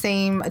weddings at the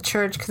same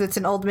church because it's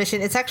an old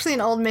mission. It's actually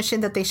an old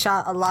mission that they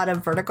shot a lot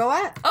of Vertigo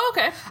at. Oh,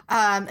 okay.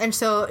 And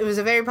so it was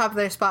a very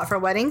popular spot for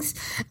weddings.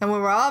 And we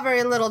were all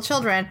very little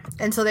children.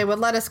 And so they would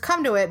let us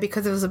come to it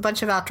because it was a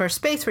bunch of outdoor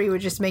space where you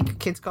would just make your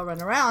kids go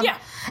run around. Yeah.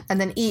 And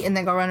then eat and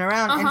then go run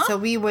around. And so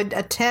we would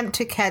attempt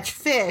to catch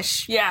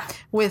fish. Yeah.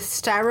 With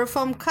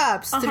styrofoam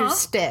cups through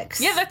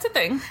sticks. Yeah, that's a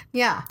thing.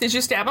 Yeah. Did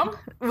you stab him?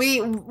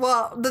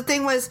 Well, the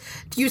thing was,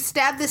 you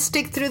stab the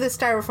stick through the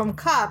styrofoam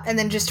cup and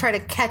then just try to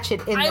catch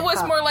it in the I was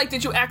cup. more like,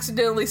 did you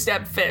accidentally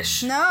stab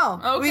fish? No.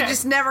 Okay. We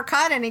just never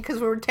caught any because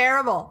we were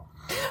terrible.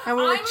 And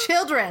we were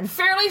children.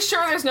 Fairly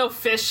sure there's no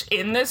fish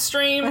in this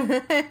stream,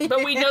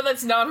 but we know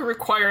that's not a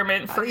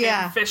requirement for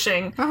him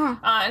fishing.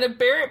 And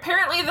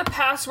apparently the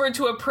password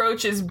to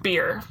approach is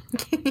beer.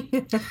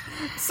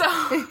 So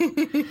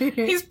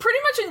he's pretty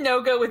much a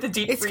no-go with the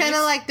deep freeze. It's kind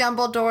of like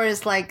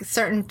Dumbledore's like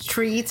certain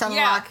treats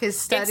unlock his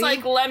study. It's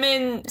like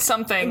lemon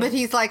something. But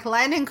he's like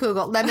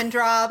Landenkugel, lemon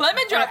drop,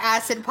 Lemon drop. or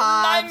acid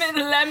pops.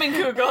 Lemon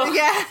Kugel.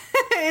 Yeah.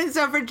 And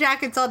so for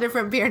Jack, it's all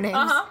different beer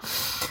names.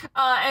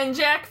 And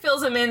Jack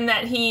fills him in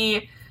that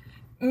he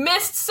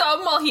missed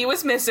some while he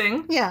was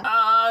missing.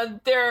 Yeah.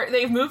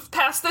 They've moved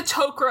past the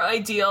Tok'ra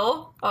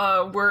ideal.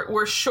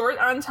 We're short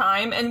on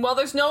time, and while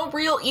there's no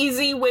real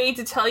easy way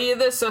to tell you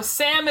this, so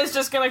Sam is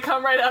just gonna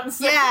come right out and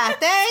say, Yeah,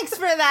 thanks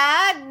for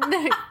that.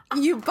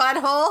 You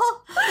butthole.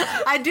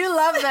 I do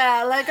love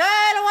that. Like, oh,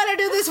 I don't want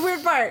to do this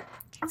weird part.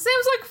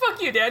 Sam's like,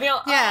 fuck you, Daniel.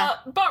 Yeah.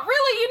 But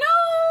really,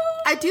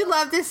 I do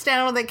love this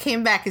Daniel that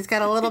came back. He's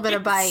got a little bit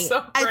of bite.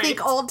 So I great.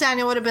 think old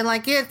Daniel would have been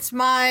like, it's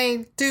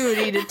my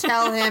duty to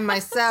tell him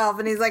myself.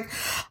 And he's like,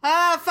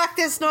 fuck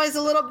this noise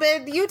a little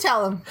bit. You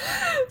tell him.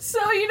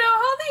 So you know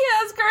how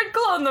the Asgard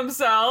clone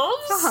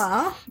themselves?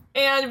 Uh-huh.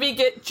 And we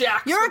get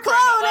Jack. You're a clone,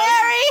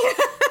 Harry!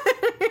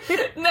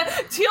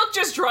 Teal'c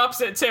just drops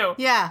it, too.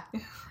 Yeah.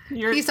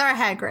 He's our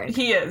Hagrid.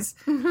 He is.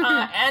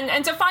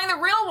 And to find the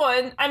real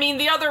one, I mean,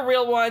 the other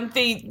real one,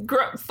 the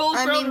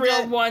full-grown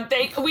real one,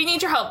 we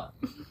need your help.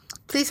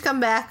 Please come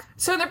back.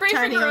 So in the briefing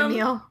Tiny room,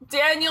 O'Neill.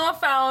 Daniel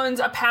found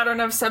a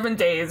pattern of 7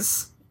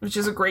 days, which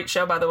is a great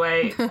show, by the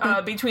way,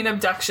 between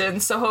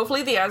abductions. So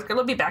hopefully the Asgard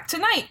will be back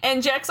tonight.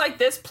 And Jack's like,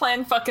 this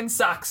plan fucking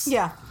sucks.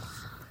 Yeah.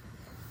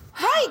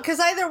 Right, because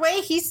either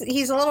way, he's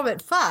a little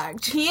bit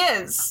fucked. He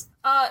is.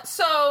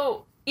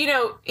 So, you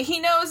know, he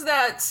knows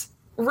that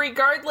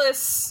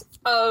regardless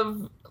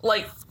of,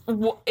 like,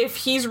 if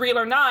he's real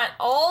or not,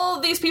 all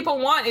these people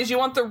want is you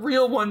want the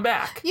real one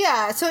back.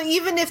 Yeah, so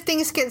even if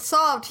things get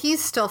solved,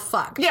 he's still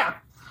fucked. Yeah.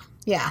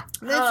 Yeah.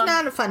 It's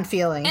not a fun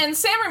feeling. And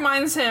Sam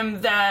reminds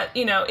him that,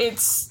 you know,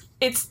 it's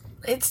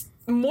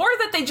more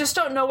that they just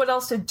don't know what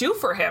else to do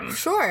for him.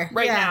 Sure.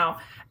 Right now.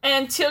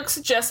 And Teal'c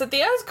suggests that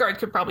the Asgard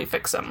could probably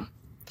fix him.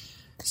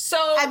 So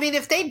I mean,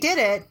 if they did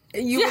it,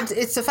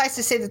 it's suffice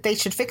to say that they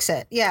should fix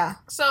it. Yeah.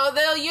 So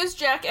they'll use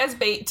Jack as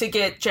bait to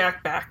get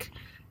Jack back.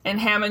 And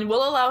Hammond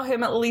will allow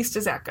him at least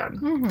a Zat gun.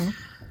 Mm-hmm.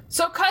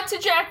 So cut to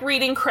Jack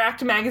reading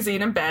Cracked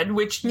magazine in bed,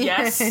 which,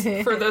 yes,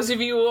 for those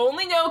of you who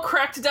only know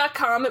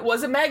Cracked.com, it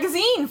was a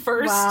magazine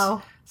first.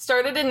 Wow.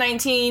 Started in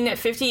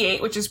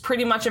 1958, which is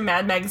pretty much a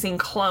Mad Magazine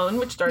clone,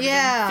 which started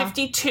in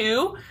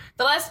 52.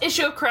 The last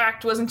issue of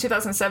Cracked was in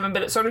 2007,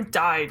 but it sort of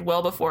died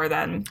well before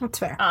then. That's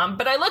fair.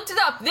 But I looked it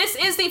up. This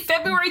is the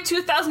February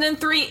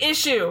 2003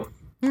 issue.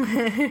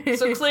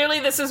 So clearly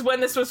this is when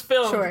this was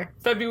filmed. Sure.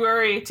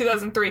 February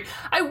 2003.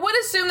 I would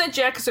assume that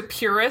Jack is a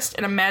purist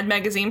and a Mad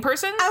Magazine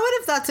person. I would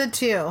have thought so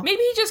too.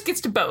 Maybe he just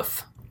gets to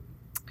both.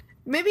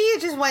 Maybe he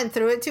just went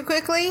through it too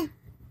quickly.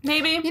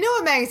 Maybe. You know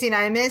what magazine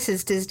I miss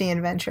is Disney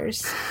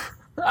Adventures.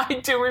 I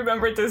do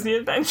remember Disney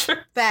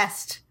Adventure.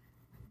 Best.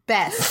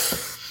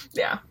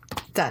 Yeah.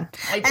 Done.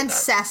 And that.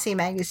 Sassy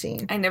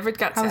magazine. I never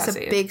got sassy. I was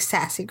a big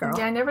sassy girl.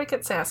 Yeah, I never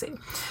get sassy.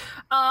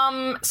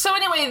 So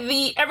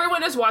anyway,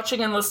 everyone is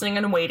watching and listening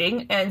and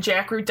waiting, and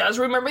Jack does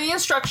remember the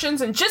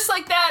instructions, and just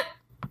like that,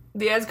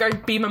 the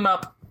Asgard beam him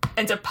up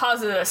and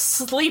deposit a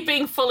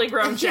sleeping, fully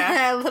grown Jack.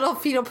 Yeah, a little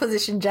fetal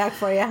position Jack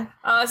for you.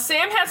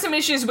 Sam has some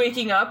issues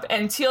waking up,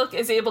 and Teal'c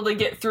is able to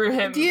get through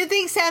him. Do you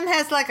think Sam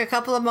has like a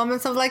couple of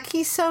moments of like,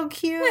 he's so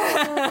cute?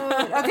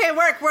 Okay,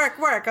 work.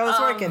 I was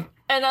working.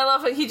 And I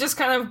love it. He just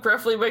kind of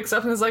gruffly wakes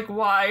up and is like,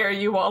 why are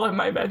you all in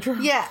my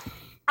bedroom? Yeah.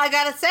 I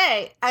gotta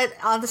say,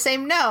 on the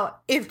same note,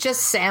 if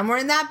just Sam were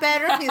in that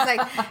bedroom, he's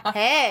like,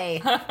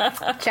 hey,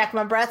 check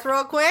my breath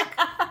real quick.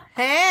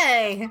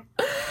 Hey.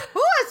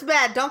 Ooh, it's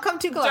bad. Don't come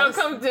too close.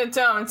 Don't.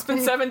 It's been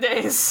 7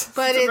 days.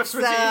 But it's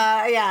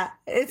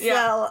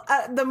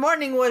the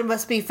morning wood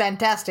must be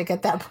fantastic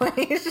at that point.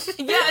 Yeah,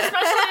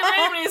 especially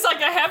when he's like,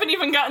 I haven't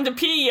even gotten to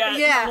pee yet.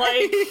 Yeah.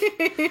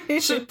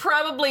 Like, should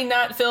probably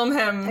not film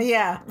him.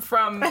 Yeah.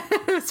 From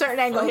certain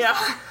angles. Yeah.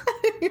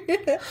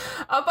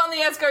 Up on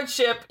the Asgard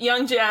ship,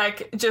 young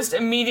Jack just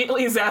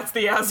immediately zats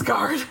the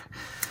Asgard.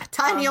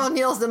 Tiny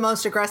O'Neill's the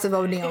most aggressive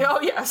O'Neill. Oh,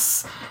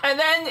 yes. And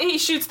then he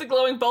shoots the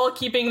glowing ball,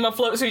 keeping him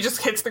afloat, so he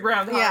just hits the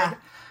ground hard. Yeah.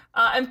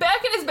 And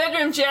back in his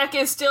bedroom, Jack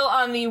is still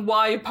on the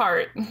Y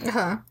part.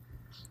 Uh-huh.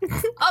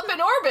 Up in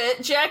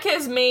orbit, Jack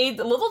has made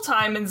little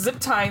time in zip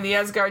tying the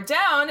Asgard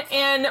down,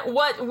 and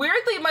what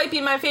weirdly might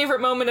be my favorite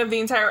moment of the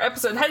entire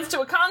episode, heads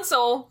to a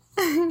console.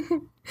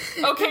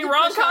 Okay,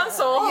 wrong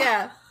console.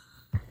 Yeah.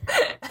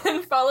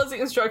 And follows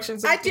the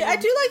instructions. I do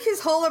like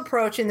his whole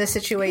approach in this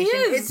situation.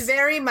 It's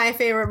very My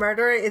Favorite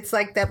Murder. It's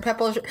like that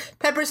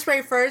pepper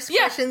spray first,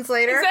 questions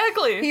later.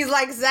 Exactly. He's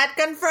like, Zat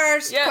gun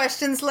first,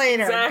 questions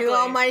later. Exactly. Do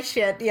all my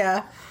shit,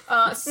 yeah.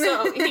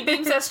 So he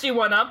beams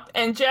SG-1 up,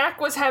 and Jack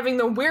was having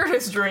the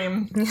weirdest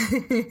dream.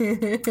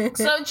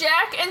 So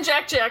Jack and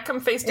Jack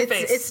come face to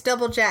face. It's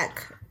double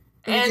Jack.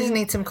 You just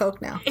need some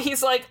Coke now.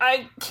 He's like,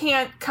 I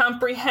can't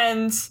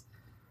comprehend.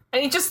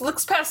 And he just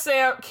looks past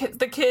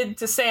the kid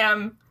to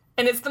Sam,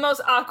 and it's the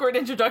most awkward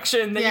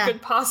introduction that you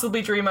could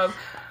possibly dream of.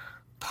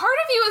 Part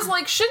of you is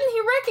like, shouldn't he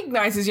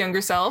recognize his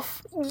younger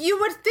self? You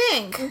would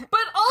think.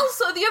 But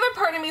also, the other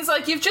part of me is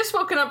like, you've just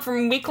woken up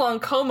from a week-long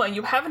coma,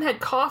 you haven't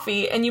had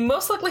coffee, and you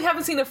most likely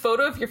haven't seen a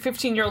photo of your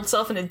 15-year-old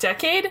self in a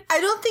decade.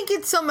 I don't think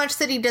it's so much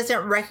that he doesn't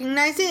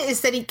recognize it,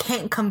 it's that he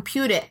can't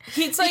compute it.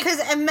 He's like, because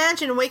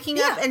imagine waking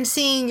up and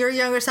seeing your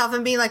younger self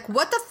and being like,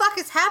 what the fuck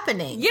is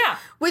happening? Yeah.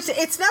 Which,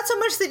 it's not so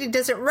much that he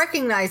doesn't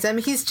recognize him,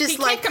 he's just he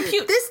can't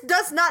compute. This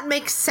does not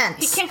make sense.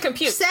 He can't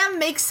compute. Sam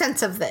makes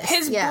sense of this.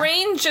 His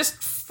brain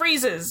just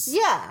freezes.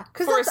 Yeah,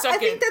 because I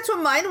think that's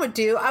what mine would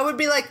do. I would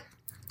be like,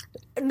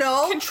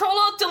 no.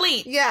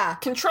 Control-Alt-Delete. Yeah.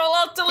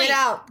 Control-Alt-Delete.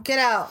 Get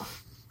out.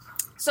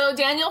 So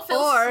Daniel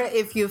feels... Or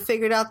if you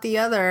figured out the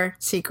other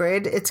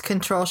secret, it's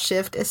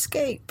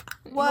Control-Shift-Escape.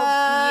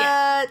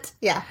 What?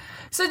 Yeah.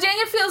 So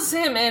Daniel fills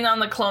him in on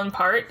the clone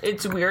part.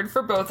 It's weird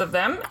for both of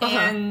them.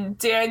 And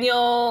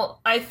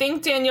I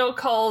think Daniel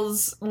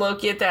calls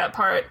Loki at that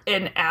part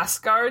an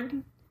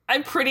Asgard.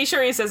 I'm pretty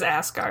sure he says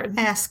Asgard.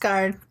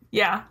 Asgard.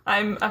 Yeah,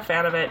 I'm a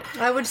fan of it.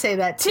 I would say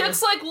that too.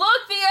 It's like,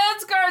 look, the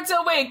Asgard's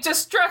awake.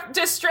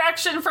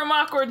 Distraction from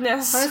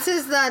awkwardness. This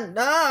is the...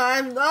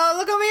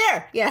 look over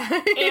here. Yeah.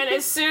 And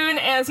as soon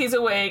as he's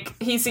awake,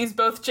 he sees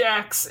both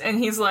Jacks, and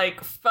he's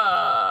like, fuck.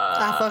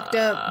 I fucked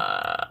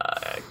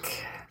up.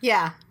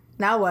 Yeah.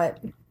 Now what?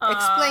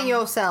 Explain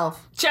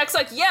yourself. Jack's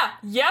like,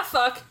 yeah,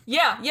 fuck.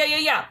 Yeah.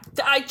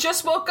 I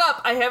just woke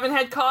up. I haven't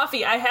had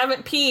coffee. I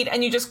haven't peed.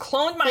 And you just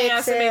cloned my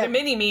ass and made a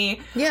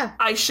mini-me. Yeah.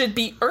 I should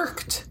be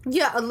irked.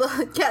 Yeah,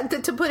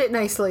 to put it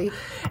nicely.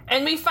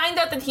 And we find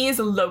out that he is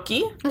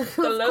Loki. Of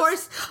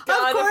course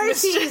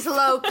he's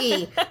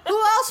Loki.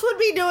 Who else would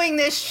be doing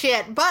this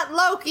shit but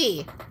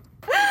Loki?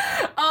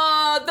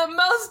 The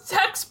most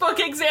textbook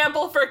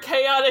example for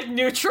chaotic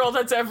neutral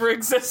that's ever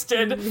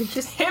existed.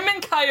 Him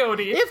and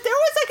Coyote. If there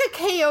was like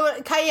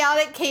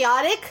a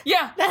chaotic,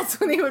 yeah, that's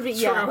what he would be.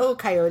 True. Yeah. Oh,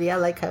 Coyote. I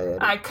like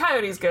Coyote.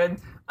 Coyote's good.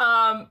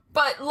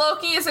 But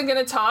Loki isn't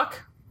gonna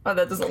talk. Oh,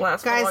 that doesn't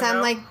last. Guys, long I'm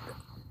now. like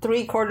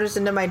 3/4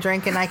 into my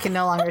drink and I can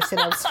no longer sit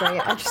up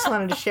straight. I just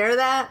wanted to share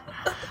that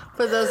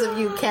for those of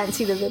you who can't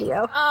see the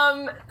video.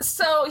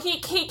 So he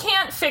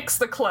can't fix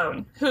the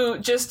clone, who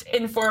just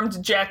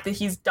informed Jack that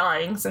he's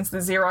dying since the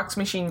Xerox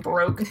machine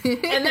broke.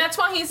 And that's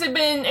why he's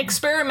been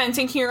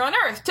experimenting here on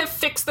Earth to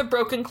fix the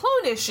broken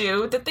clone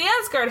issue that the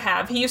Asgard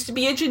have. He used to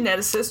be a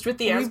geneticist with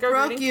the Asgard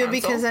broke you Council.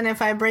 Because then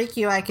if I break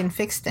you, I can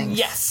fix things.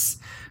 Yes.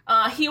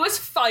 He was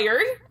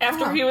fired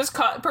after he was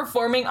caught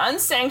performing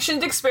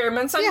unsanctioned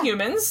experiments on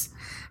humans.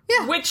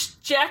 Yeah. Which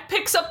Jack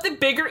picks up the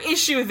bigger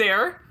issue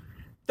there.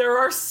 There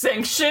are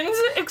sanctioned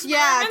experiments.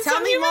 Yeah,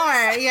 tell me humans.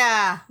 more.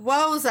 Yeah.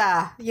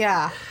 Woza.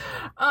 Yeah.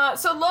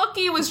 So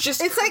Loki was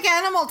just... It's like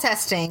animal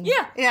testing.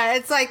 Yeah. Yeah,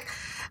 it's like,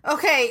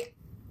 okay,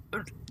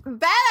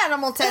 bad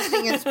animal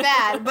testing is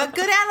bad, but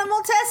good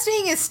animal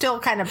testing is still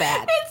kind of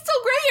bad. It's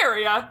still gray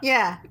area.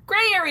 Yeah.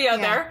 Gray area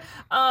there.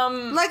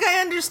 Like, I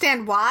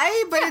understand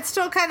why, but it's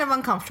still kind of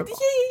uncomfortable.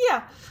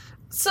 Yeah.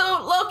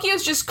 So Loki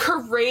is just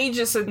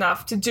courageous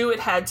enough to do what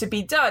had to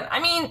be done.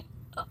 I mean,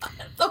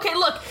 okay,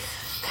 look.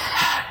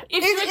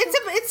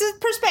 It's a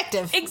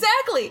perspective.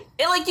 Exactly.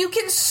 Like, you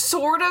can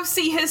sort of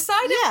see his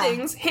side of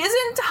things. His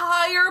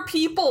entire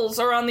peoples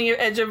are on the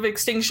edge of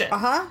extinction.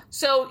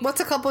 So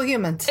what's a couple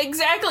humans?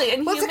 Exactly.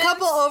 And what's a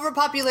couple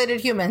overpopulated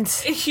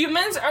humans?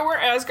 Humans are where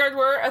Asgard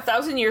were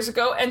 1,000 years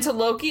ago, and to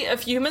Loki, a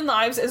few human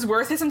lives is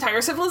worth his entire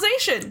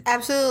civilization.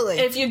 Absolutely.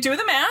 If you do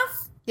the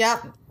math.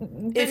 Yep.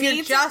 If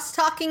you're just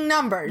talking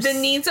numbers. The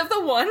needs of the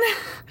one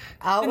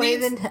outweigh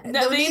the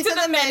needs of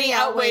the many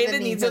outweigh the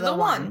needs of the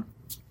one.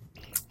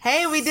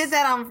 Hey, we did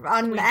that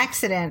on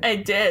accident. I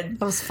did.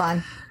 It was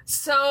fun.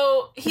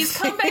 So he's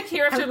come back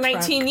here after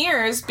 19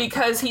 years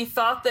because he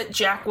thought that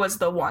Jack was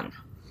the one.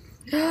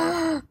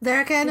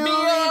 There can only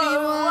be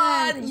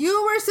one.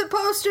 You were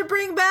supposed to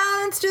bring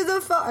balance to the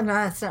No,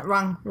 that's not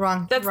wrong.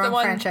 That's wrong the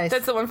one franchise.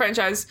 That's the one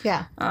franchise.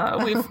 Yeah.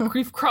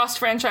 We've crossed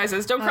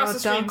franchises. Don't cross the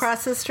streams. Don't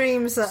cross the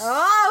streams.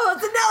 Oh,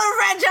 it's another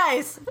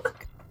franchise.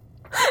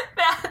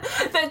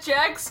 that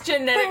Jack's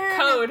genetic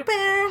code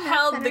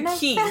held the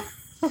key.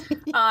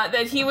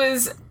 That he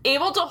was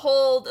able to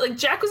hold, like,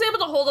 Jack was able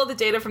to hold all the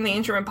data from the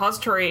ancient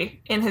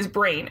repository in his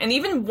brain. And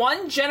even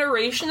 1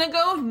 generation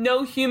ago,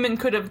 no human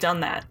could have done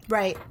that.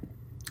 Right.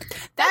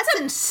 That's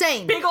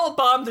insane. Big old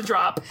bomb to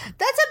drop.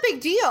 That's a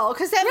big deal,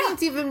 because that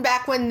means even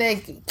back when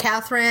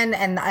Catherine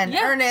and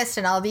Ernest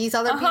and all these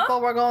other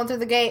people were going through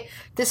the gate,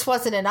 this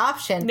wasn't an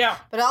option. No.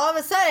 But all of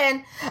a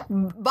sudden,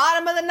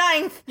 bottom of the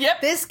 9th,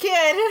 this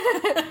kid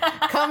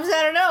comes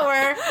out of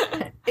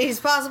nowhere. He's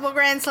possible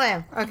grand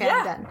slam. Okay,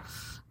 I'm done.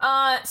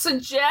 So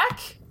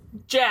Jack,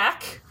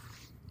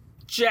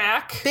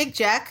 Big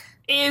Jack,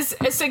 is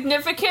a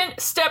significant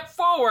step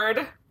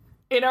forward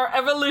in our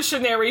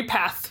evolutionary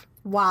path.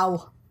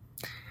 Wow.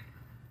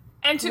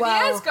 And to the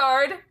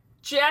Asgard,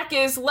 Jack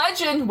is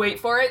legend. Wait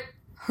for it.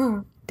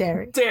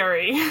 Derry.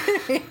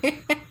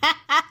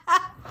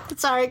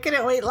 Sorry, I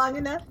couldn't wait long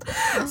enough.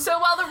 So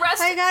while the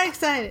rest... I got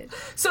excited.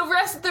 So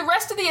the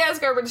rest of the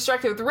Asgard were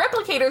distracted with the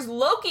replicators,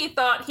 Loki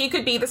thought he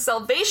could be the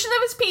salvation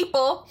of his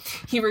people.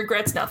 He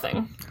regrets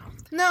nothing.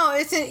 No,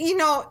 it's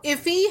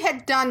if he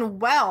had done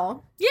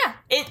well... Yeah,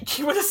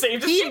 he would have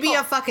saved his people. He'd be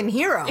a fucking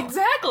hero.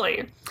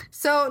 Exactly.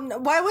 So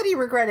why would he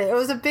regret it? It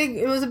was a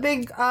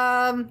big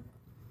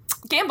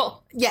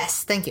gamble.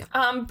 Yes, thank you.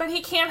 But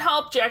he can't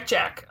help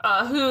Jack,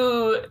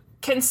 who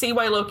can see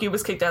why Loki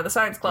was kicked out of the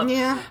science club.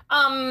 Yeah.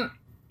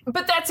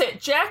 But that's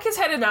it. Jack has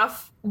had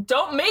enough.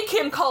 Don't make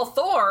him call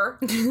Thor.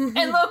 And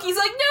Loki's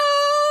like,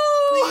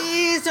 no!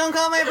 Please don't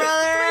call my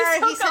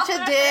brother. He's such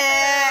a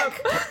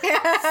dick.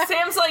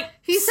 Sam's like...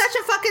 He's such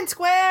a fucking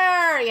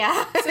square.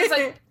 Yeah. Sam's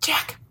like,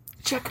 Jack,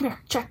 come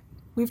here. Jack,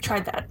 we've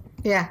tried that.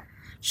 Yeah.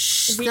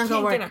 Shh, We not can't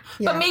gonna work. get him.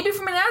 Yeah. But maybe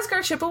from an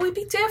Asgard ship, it would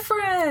be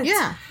different.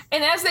 Yeah.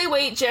 And as they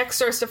wait, Jack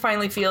starts to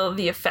finally feel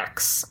the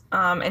effects.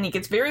 And he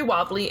gets very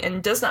wobbly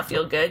and does not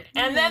feel good.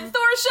 And then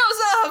Thor shows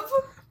up!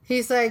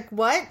 He's like,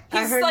 what?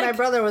 I He's heard my like-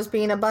 brother was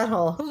being a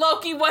butthole.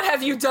 Loki, what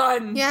have you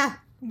done? Yeah.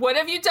 What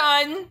have you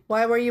done?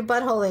 Why were you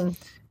buttholing?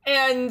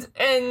 And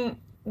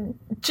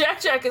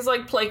Jack is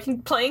like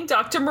playing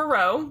Dr.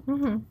 Moreau.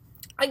 Mm-hmm.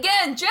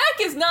 Again, Jack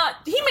is not,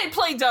 he may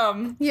play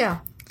dumb, Yeah.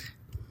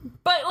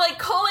 but like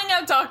calling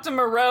out Dr.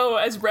 Moreau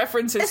as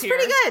references It's here.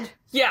 pretty good.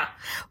 Yeah.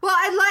 Well,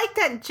 I like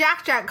that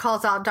Jack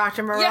calls out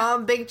Dr. Moreau Yeah.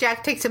 and Big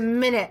Jack takes a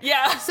minute.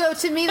 Yeah. So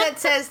to me that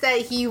says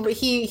that he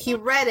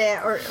read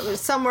it or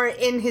somewhere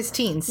in his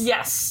teens.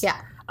 Yes. Yeah.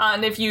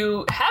 And if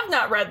you have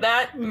not read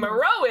that,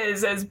 Moreau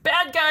is as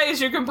bad guy as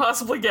you can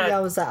possibly get.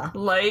 Yoza.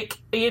 Like,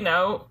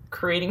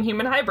 creating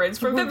human hybrids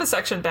for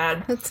vivisection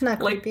bad. That's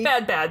not Like, creepy.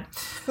 bad.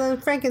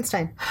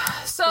 Frankenstein.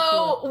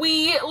 So,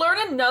 we learn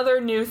another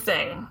new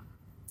thing.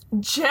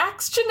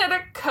 Jack's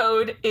genetic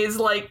code is,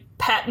 like,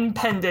 patent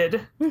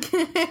pended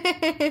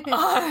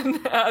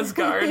on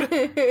Asgard.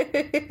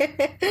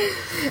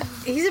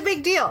 He's a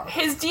big deal.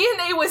 His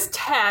DNA was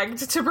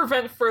tagged to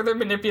prevent further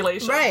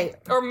manipulation. Right.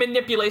 Or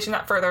manipulation,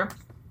 not further.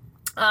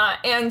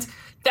 And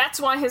that's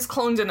why his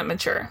clone didn't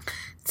mature.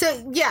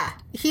 So yeah,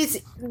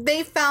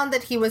 they found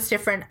that he was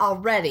different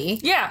already.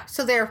 Yeah.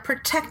 So they're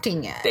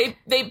protecting it.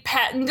 They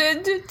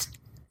patented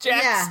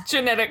Jack's Yeah.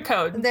 genetic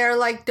code. They're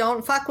like,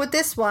 don't fuck with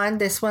this one.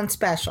 This one's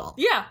special.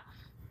 Yeah.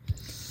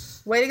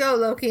 Way to go,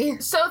 Loki.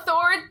 So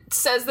Thor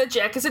says that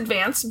Jack is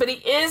advanced, but he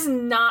is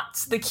not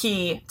the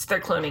key to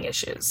their cloning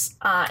issues.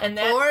 And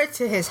that... Or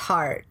to his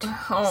heart.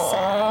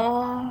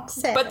 Aww.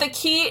 Sad. But the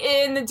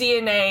key in the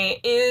DNA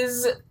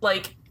is,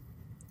 like,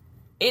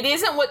 it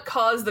isn't what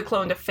caused the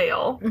clone to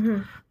fail.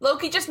 Mm-hmm.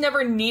 Loki just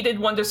never needed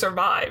one to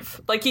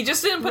survive. Like, he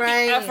just didn't put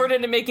Right. the effort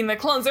into making the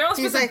clones. They're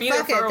only He's supposed like, to be there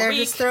fuck for it. a They're week.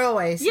 just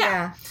throwaways.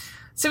 Yeah.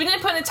 So he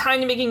didn't put in time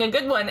to making a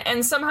good one,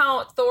 and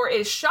somehow Thor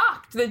is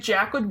shocked that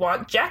Jack would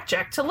want Jack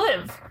to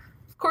live.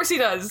 Of course he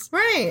does.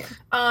 Right.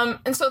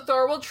 And so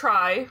Thor will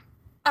try.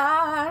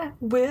 I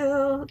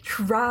will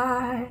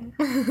try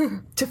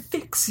to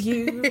fix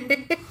you.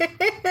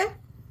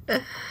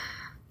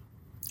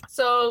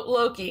 So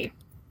Loki.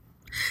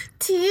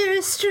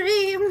 Tears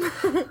stream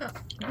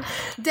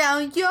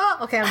down your...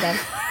 Okay, I'm done.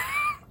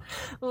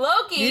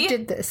 Loki You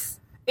did this.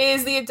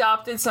 is the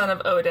adopted son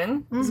of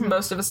Odin. As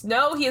most of us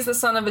know, he is the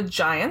son of a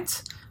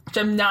giant, which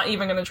I'm not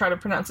even going to try to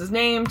pronounce his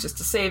name just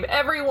to save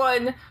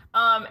everyone.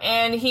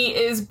 And he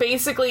is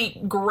basically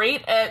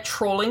great at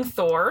trolling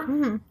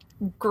Thor,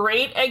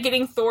 great at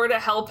getting Thor to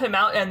help him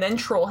out and then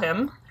troll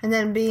him, And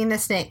then being a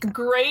snake.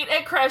 great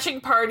at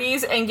crashing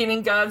parties and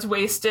getting gods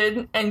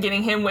wasted and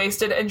getting him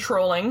wasted and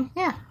trolling.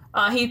 Yeah.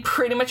 He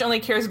pretty much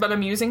only cares about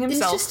amusing He's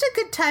himself. just a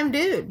good time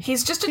dude.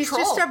 He's just a He's troll.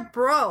 just a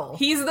bro.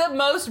 He's the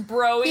most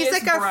broiest He's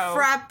like a bro.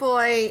 frat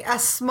boy, a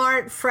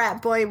smart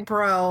frat boy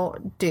bro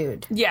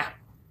dude. Yeah.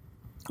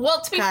 Well,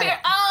 to be Got fair, it.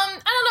 I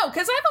don't know,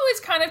 because I've always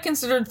kind of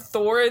considered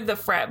Thor the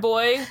frat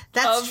boy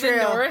That's of true. the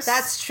Norse.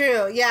 That's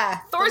true. Yeah.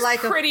 Thor's like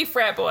pretty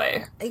frat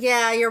boy.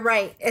 yeah, you're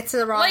right. It's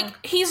the wrong.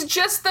 Like, he's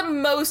just the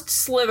most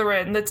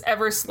Slytherin that's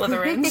ever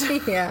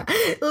Slytherin. yeah.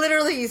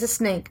 Literally, he's a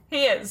snake.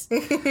 He is.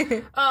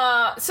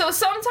 So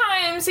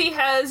sometimes he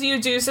has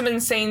you do some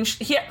insane...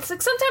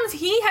 sometimes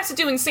he has to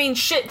do insane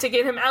shit to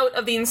get him out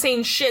of the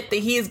insane shit that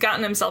he's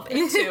gotten himself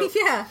into.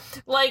 yeah.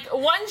 Like,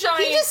 one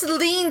giant... He just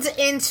leans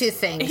into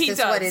things. He is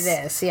what it does.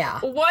 is. Yeah.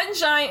 One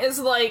giant is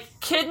like,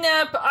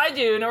 kidnap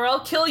Idun or I'll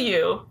kill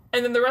you.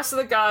 And then the rest of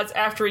the gods,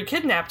 after he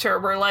kidnapped her,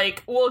 were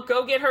like, well,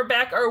 go get her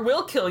back or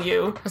we'll kill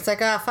you. It's like,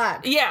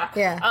 fuck. Yeah.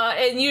 Yeah.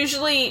 And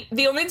usually,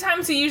 the only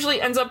times he usually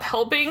ends up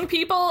helping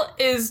people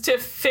is to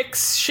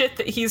fix shit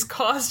that he's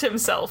caused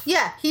himself.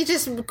 Yeah, he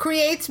just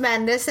creates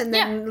madness and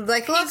then,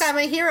 like, look, He's- I'm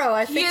a hero.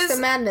 I fixed is-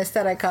 the madness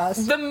that I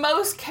caused. The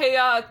most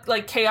chaos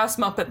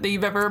Muppet that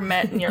you've ever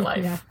met in your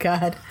life. Yeah,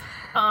 God.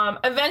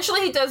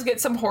 Eventually, he does get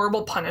some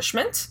horrible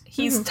punishment.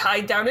 He's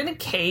tied down in a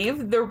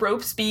cave, the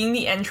ropes being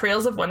the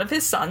entrails of one of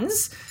his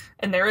sons,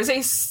 and there is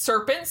a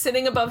serpent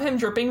sitting above him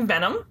dripping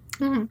venom.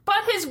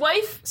 But his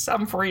wife,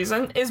 some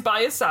reason, is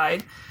by his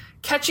side,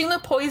 catching the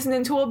poison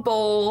into a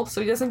bowl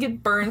so he doesn't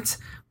get burnt.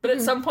 But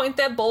at some point,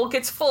 that bowl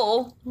gets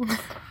full,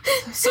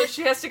 so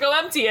she has to go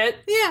empty it.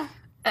 Yeah.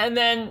 And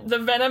then the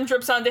venom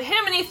drips onto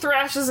him, and he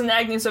thrashes in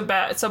agony so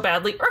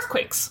badly,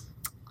 earthquakes.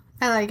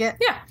 I like it.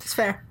 Yeah. It's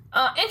fair.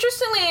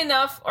 Interestingly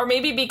enough, or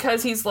maybe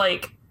because he's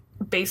like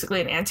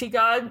basically an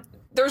anti-god,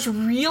 there's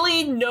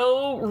really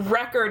no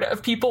record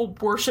of people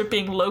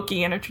worshipping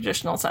Loki in a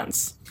traditional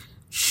sense.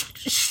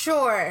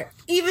 Sure.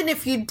 Even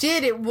if you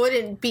did, it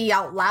wouldn't be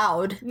out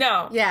loud.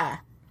 No. Yeah,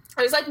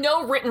 There's like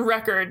no written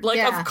record like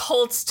Yeah. of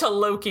cults to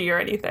Loki or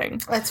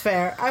anything. that's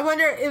fair. I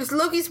wonder if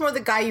Loki's more the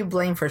guy you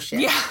blame for shit.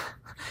 Yeah.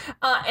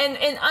 And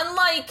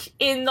unlike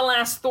in the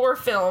last Thor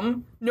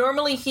film,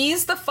 normally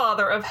he's the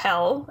father of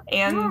Hel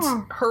and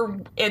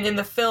and in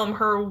the film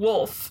her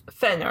wolf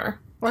Fenrir.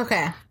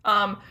 Okay.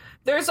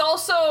 There's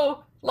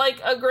also like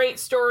a great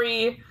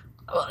story.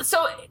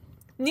 So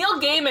Neil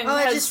Gaiman Oh,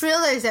 has... I just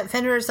realized that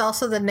Fenrir is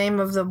also the name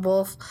of the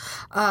wolf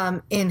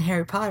in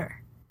Harry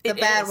Potter. The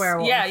bad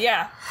werewolf.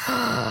 Yeah.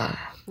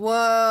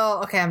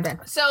 Whoa. Okay, I'm done.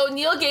 So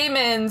Neil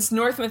Gaiman's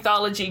Norse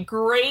mythology,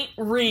 great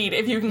read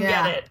if you can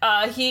get it.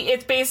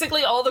 It's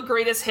basically all the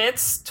greatest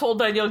hits told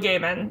by Neil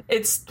Gaiman.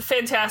 It's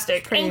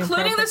fantastic,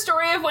 including impressive. the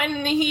story of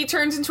when he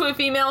turns into a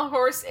female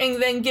horse and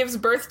then gives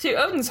birth to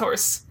Odin's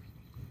horse.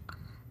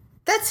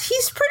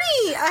 He's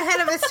pretty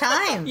ahead of his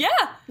time. Yeah.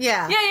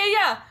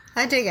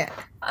 I dig it.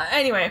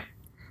 Anyway.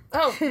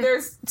 Oh,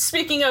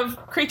 speaking of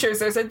creatures,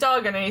 there's a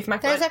dog underneath my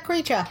foot. There's a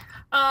creature.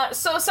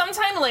 So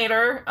sometime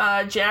later,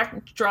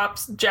 Jack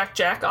drops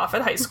Jack off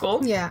at high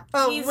school. Yeah.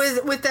 Oh, He's-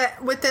 with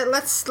the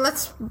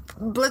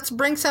let's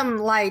bring some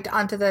light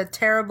onto the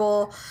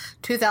terrible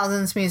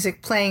 2000s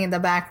music playing in the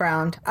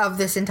background of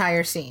this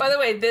entire scene. By the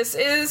way, this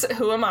is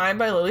Who Am I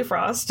by Lily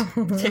Frost.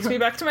 Takes me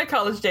back to my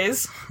college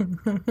days.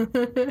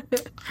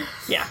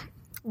 Yeah.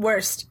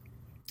 Worst.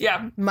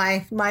 Yeah.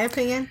 My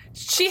opinion.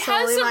 She has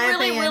Solely some my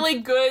really, opinion. really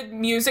good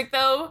music,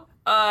 though.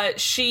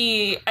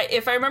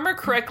 If I remember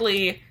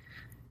correctly,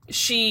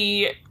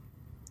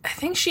 I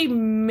think she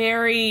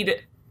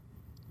married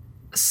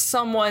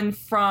someone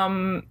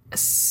from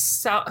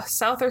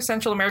South or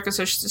Central America,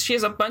 so she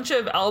has a bunch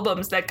of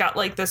albums that got,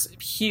 like, this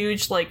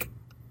huge, like,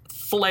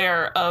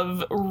 flare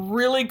of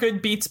really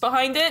good beats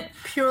behind it.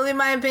 Purely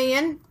my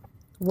opinion.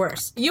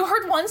 Worst. You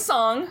heard one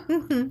song.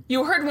 Mm-hmm.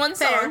 You heard one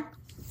song.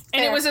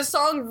 And it Fair. was a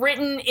song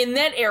written in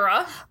that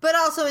era. But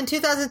also in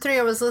 2003,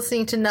 I was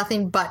listening to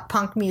nothing but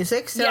punk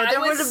music, so Yeah, there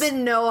would have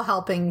been no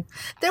helping.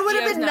 There would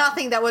have been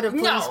nothing that would have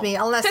pleased me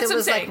unless That's it what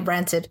was I'm like saying.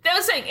 rented. I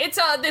was saying,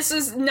 this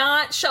is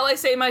not, shall I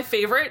say, my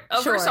favorite of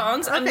her Sure.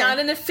 songs. I'm Okay. not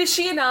an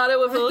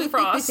aficionado of Lily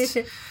Frost.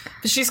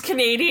 She's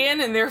Canadian,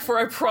 and therefore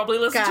I probably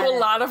listened Got to a it.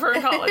 lot of her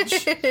in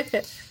college.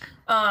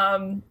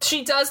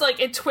 She does, like,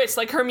 it twists.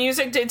 Like, her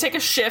music did take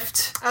a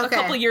shift a Okay.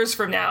 couple years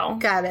from now.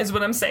 Got it. Is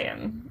what I'm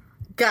saying.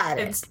 Got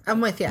it. It's-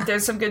 I'm with you.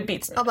 There's some good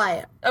beats in it. I'll buy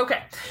it.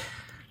 Okay.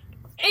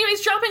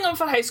 Anyways, dropping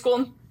off at high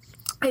school,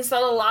 he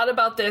thought a lot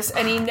about this,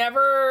 and he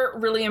never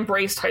really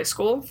embraced high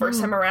school first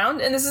time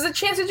around, and this is a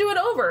chance to do it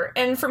over.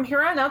 And from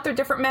here on out, they're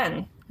different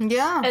men.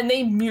 Yeah. And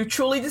they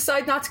mutually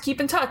decide not to keep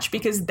in touch,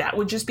 because that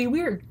would just be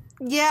weird.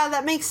 Yeah,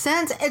 that makes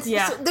sense.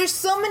 There's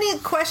so many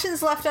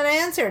questions left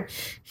unanswered.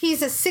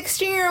 He's a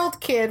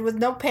 16-year-old kid with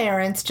no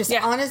parents, just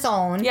Yeah. on his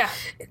own. Yeah.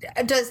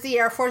 Does the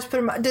Air Force put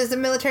him up? Does the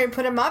military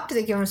put him up? Do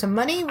they give him some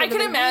money? What I do can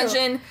they do?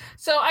 imagine.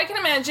 So I can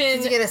imagine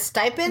Does he get a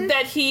stipend?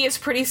 that he is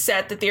pretty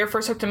set that the Air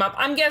Force hooked him up.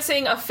 I'm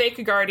guessing a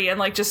fake guardian,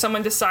 like just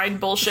someone to sign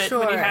bullshit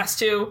when he Sure. has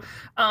to.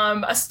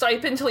 A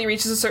stipend until he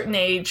reaches a certain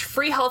age.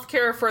 Free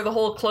healthcare for the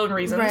whole clone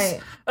reasons.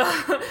 Right.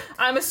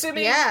 I'm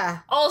assuming. Yeah.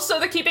 Also,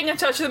 they're keeping in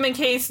touch with him in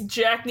case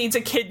Jack needs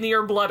a kidney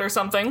or blood or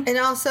something. And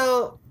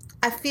also,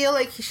 I feel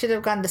like he should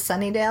have gone to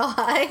Sunnydale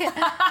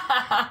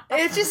High.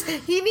 It's just,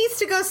 he needs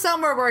to go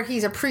somewhere where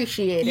he's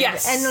appreciated.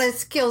 Yes. And his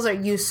skills are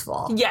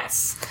useful.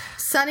 Yes.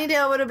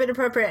 Sunnydale would have been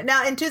appropriate.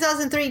 Now, in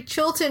 2003,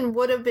 Chilton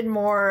would have been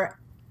more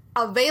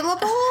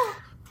available.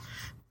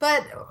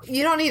 But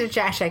you don't need a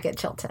Jack Jack at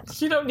Chilton.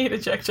 You don't need a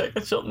Jack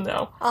at Chilton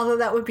now. Although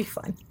that would be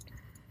fun.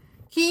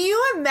 Can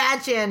you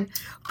imagine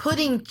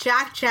putting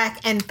Jack Jack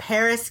and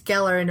Paris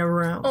Geller in a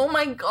room? Oh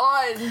my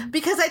god.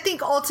 Because I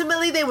think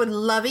ultimately they would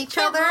love each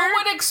The other. room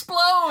would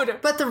explode.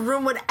 But the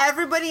room would,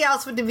 everybody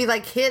else would be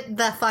like, hit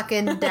the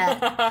fucking deck.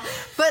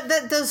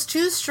 But those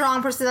two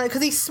strong personalities,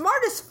 because he's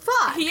smart as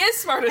fuck. He is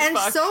smart as and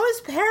fuck. so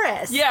is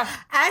Paris. Yeah.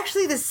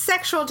 Actually, the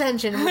sexual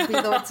tension would be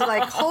it's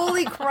like,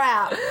 holy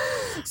crap.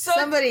 So,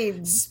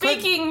 Somebody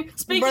speaking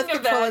birth of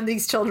control in that,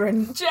 these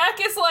children. Jack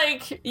is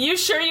like, you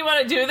sure you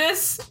want to do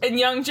this? And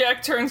young Jack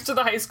turns to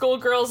the high school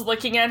girls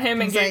looking at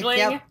him and He's like, giggling.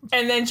 "Yep."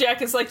 And then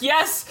Jack is like,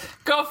 yes,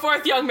 go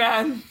forth, young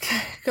man.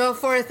 Go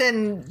forth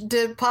and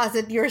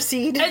deposit your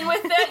seed. And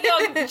with that,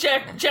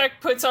 young Jack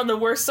puts on the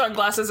worst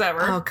sunglasses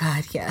ever. Oh,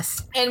 God,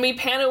 yes. And we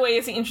pan away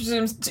as he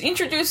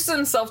introduces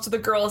himself to the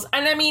girls.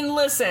 And I mean,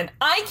 listen,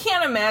 I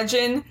can't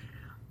imagine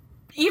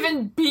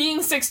even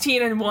being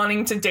 16 and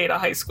wanting to date a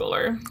high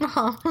schooler.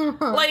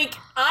 Like,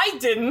 I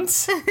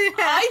didn't.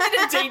 I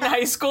didn't date in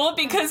high school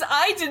because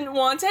I didn't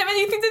want to have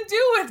anything to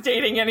do with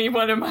dating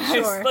anyone in my high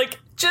Sure. school. Like,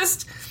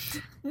 just,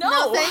 no.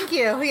 No, thank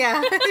you.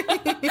 Yeah.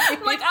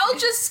 Like, I'll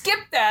just skip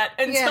that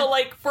until, Yeah.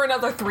 like, for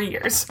another 3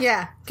 years.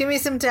 Yeah. Give me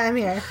some time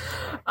here.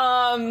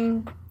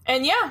 And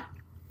yeah.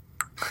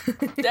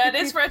 That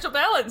is Fragile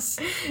Balance.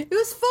 It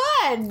was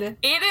fun.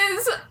 It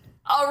is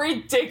a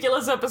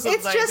ridiculous episode.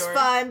 It's just Zydor.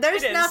 fun.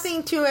 There's It is.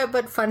 nothing to it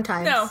but fun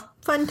times. No.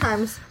 Fun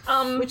times.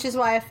 Which is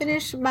why I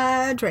finished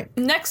my drink.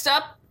 Next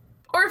up,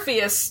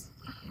 Orpheus.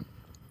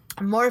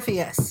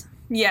 Morpheus.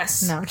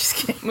 Yes. No, I'm just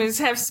kidding. We just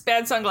have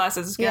bad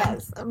sunglasses.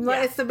 Yes.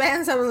 Yeah. It's the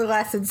band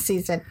sunglasses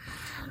season.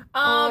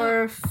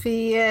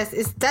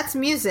 Orpheus. That's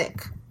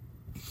music.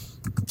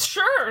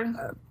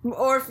 Sure.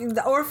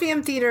 The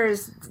Orpheum Theater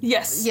is,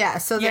 Yes. yeah,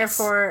 so Yes.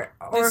 therefore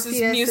This is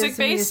Orpheus is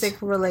music-based? music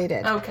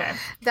related. Okay.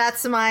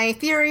 That's my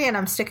theory and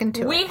I'm sticking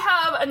to We it.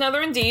 have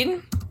another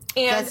Indeed.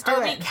 And Let's do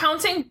are we it.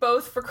 counting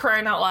both for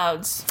crying out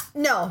louds?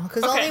 No,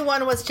 because Okay. only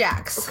one was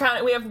Jack's.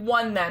 We have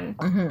one then.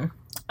 Mm-hmm.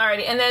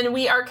 Alrighty, and then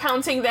we are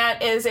counting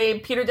that as a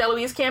Peter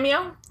DeLuise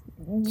cameo?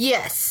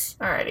 Yes.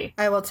 Alrighty.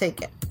 I will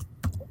take it.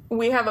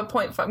 We have a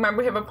 0.5. Remember,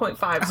 we have a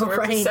 0.5, so we're at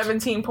right.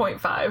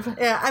 17.5.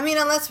 Yeah, I mean,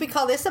 unless we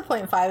call this a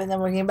 0.5 and then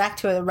we're getting back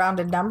to a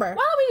rounded number. Why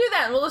don't we do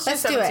that? Well, let's do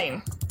Let's do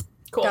 17.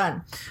 Cool.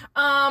 Done.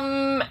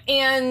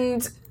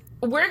 And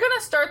we're going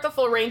to start the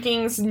full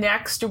rankings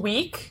next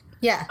week.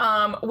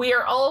 Yeah. We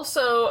are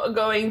also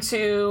going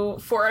to,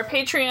 for our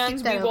Patreons,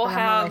 Keep that we will open. I'm gonna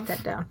have... write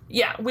that down.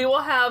 Yeah, we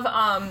will have,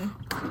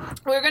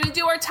 we're going to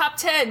do our top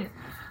 10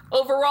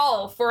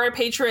 overall for our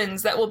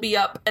patrons that will be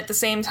up at the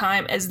same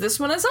time as this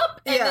one is up.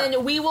 And Yeah.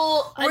 then we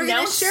will We're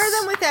going to share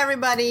them with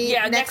everybody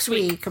next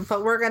week,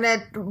 but we're going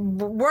to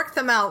work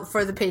them out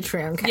for the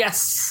Patreon cast.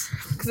 Yes,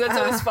 because that's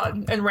always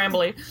fun and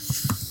rambly.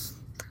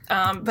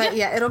 But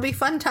yeah, it'll be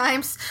fun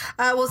times.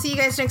 We'll see you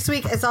guys next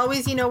week. As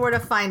always, you know where to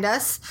find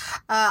us.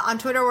 On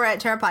Twitter, we're at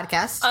Terra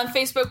Podcast. On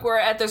Facebook, we're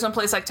at There's No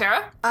Place Like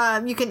Terra.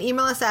 You can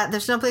email us at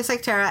there's no place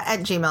like Terra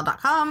at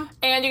gmail.com.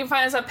 And you can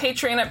find us on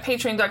Patreon at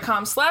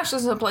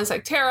patreon.com/There's No Place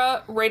Like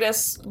Terra. Rate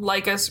us,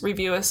 like us,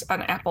 review us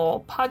on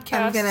Apple Podcasts.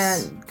 I'm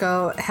gonna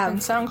go have and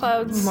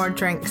SoundClouds. more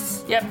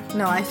drinks. Yep.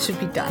 No, I should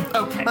be done.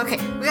 Okay. Okay,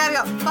 we gotta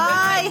go.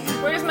 Bye.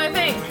 Where's my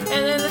thing?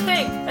 And then the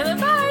thing. And then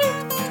bye.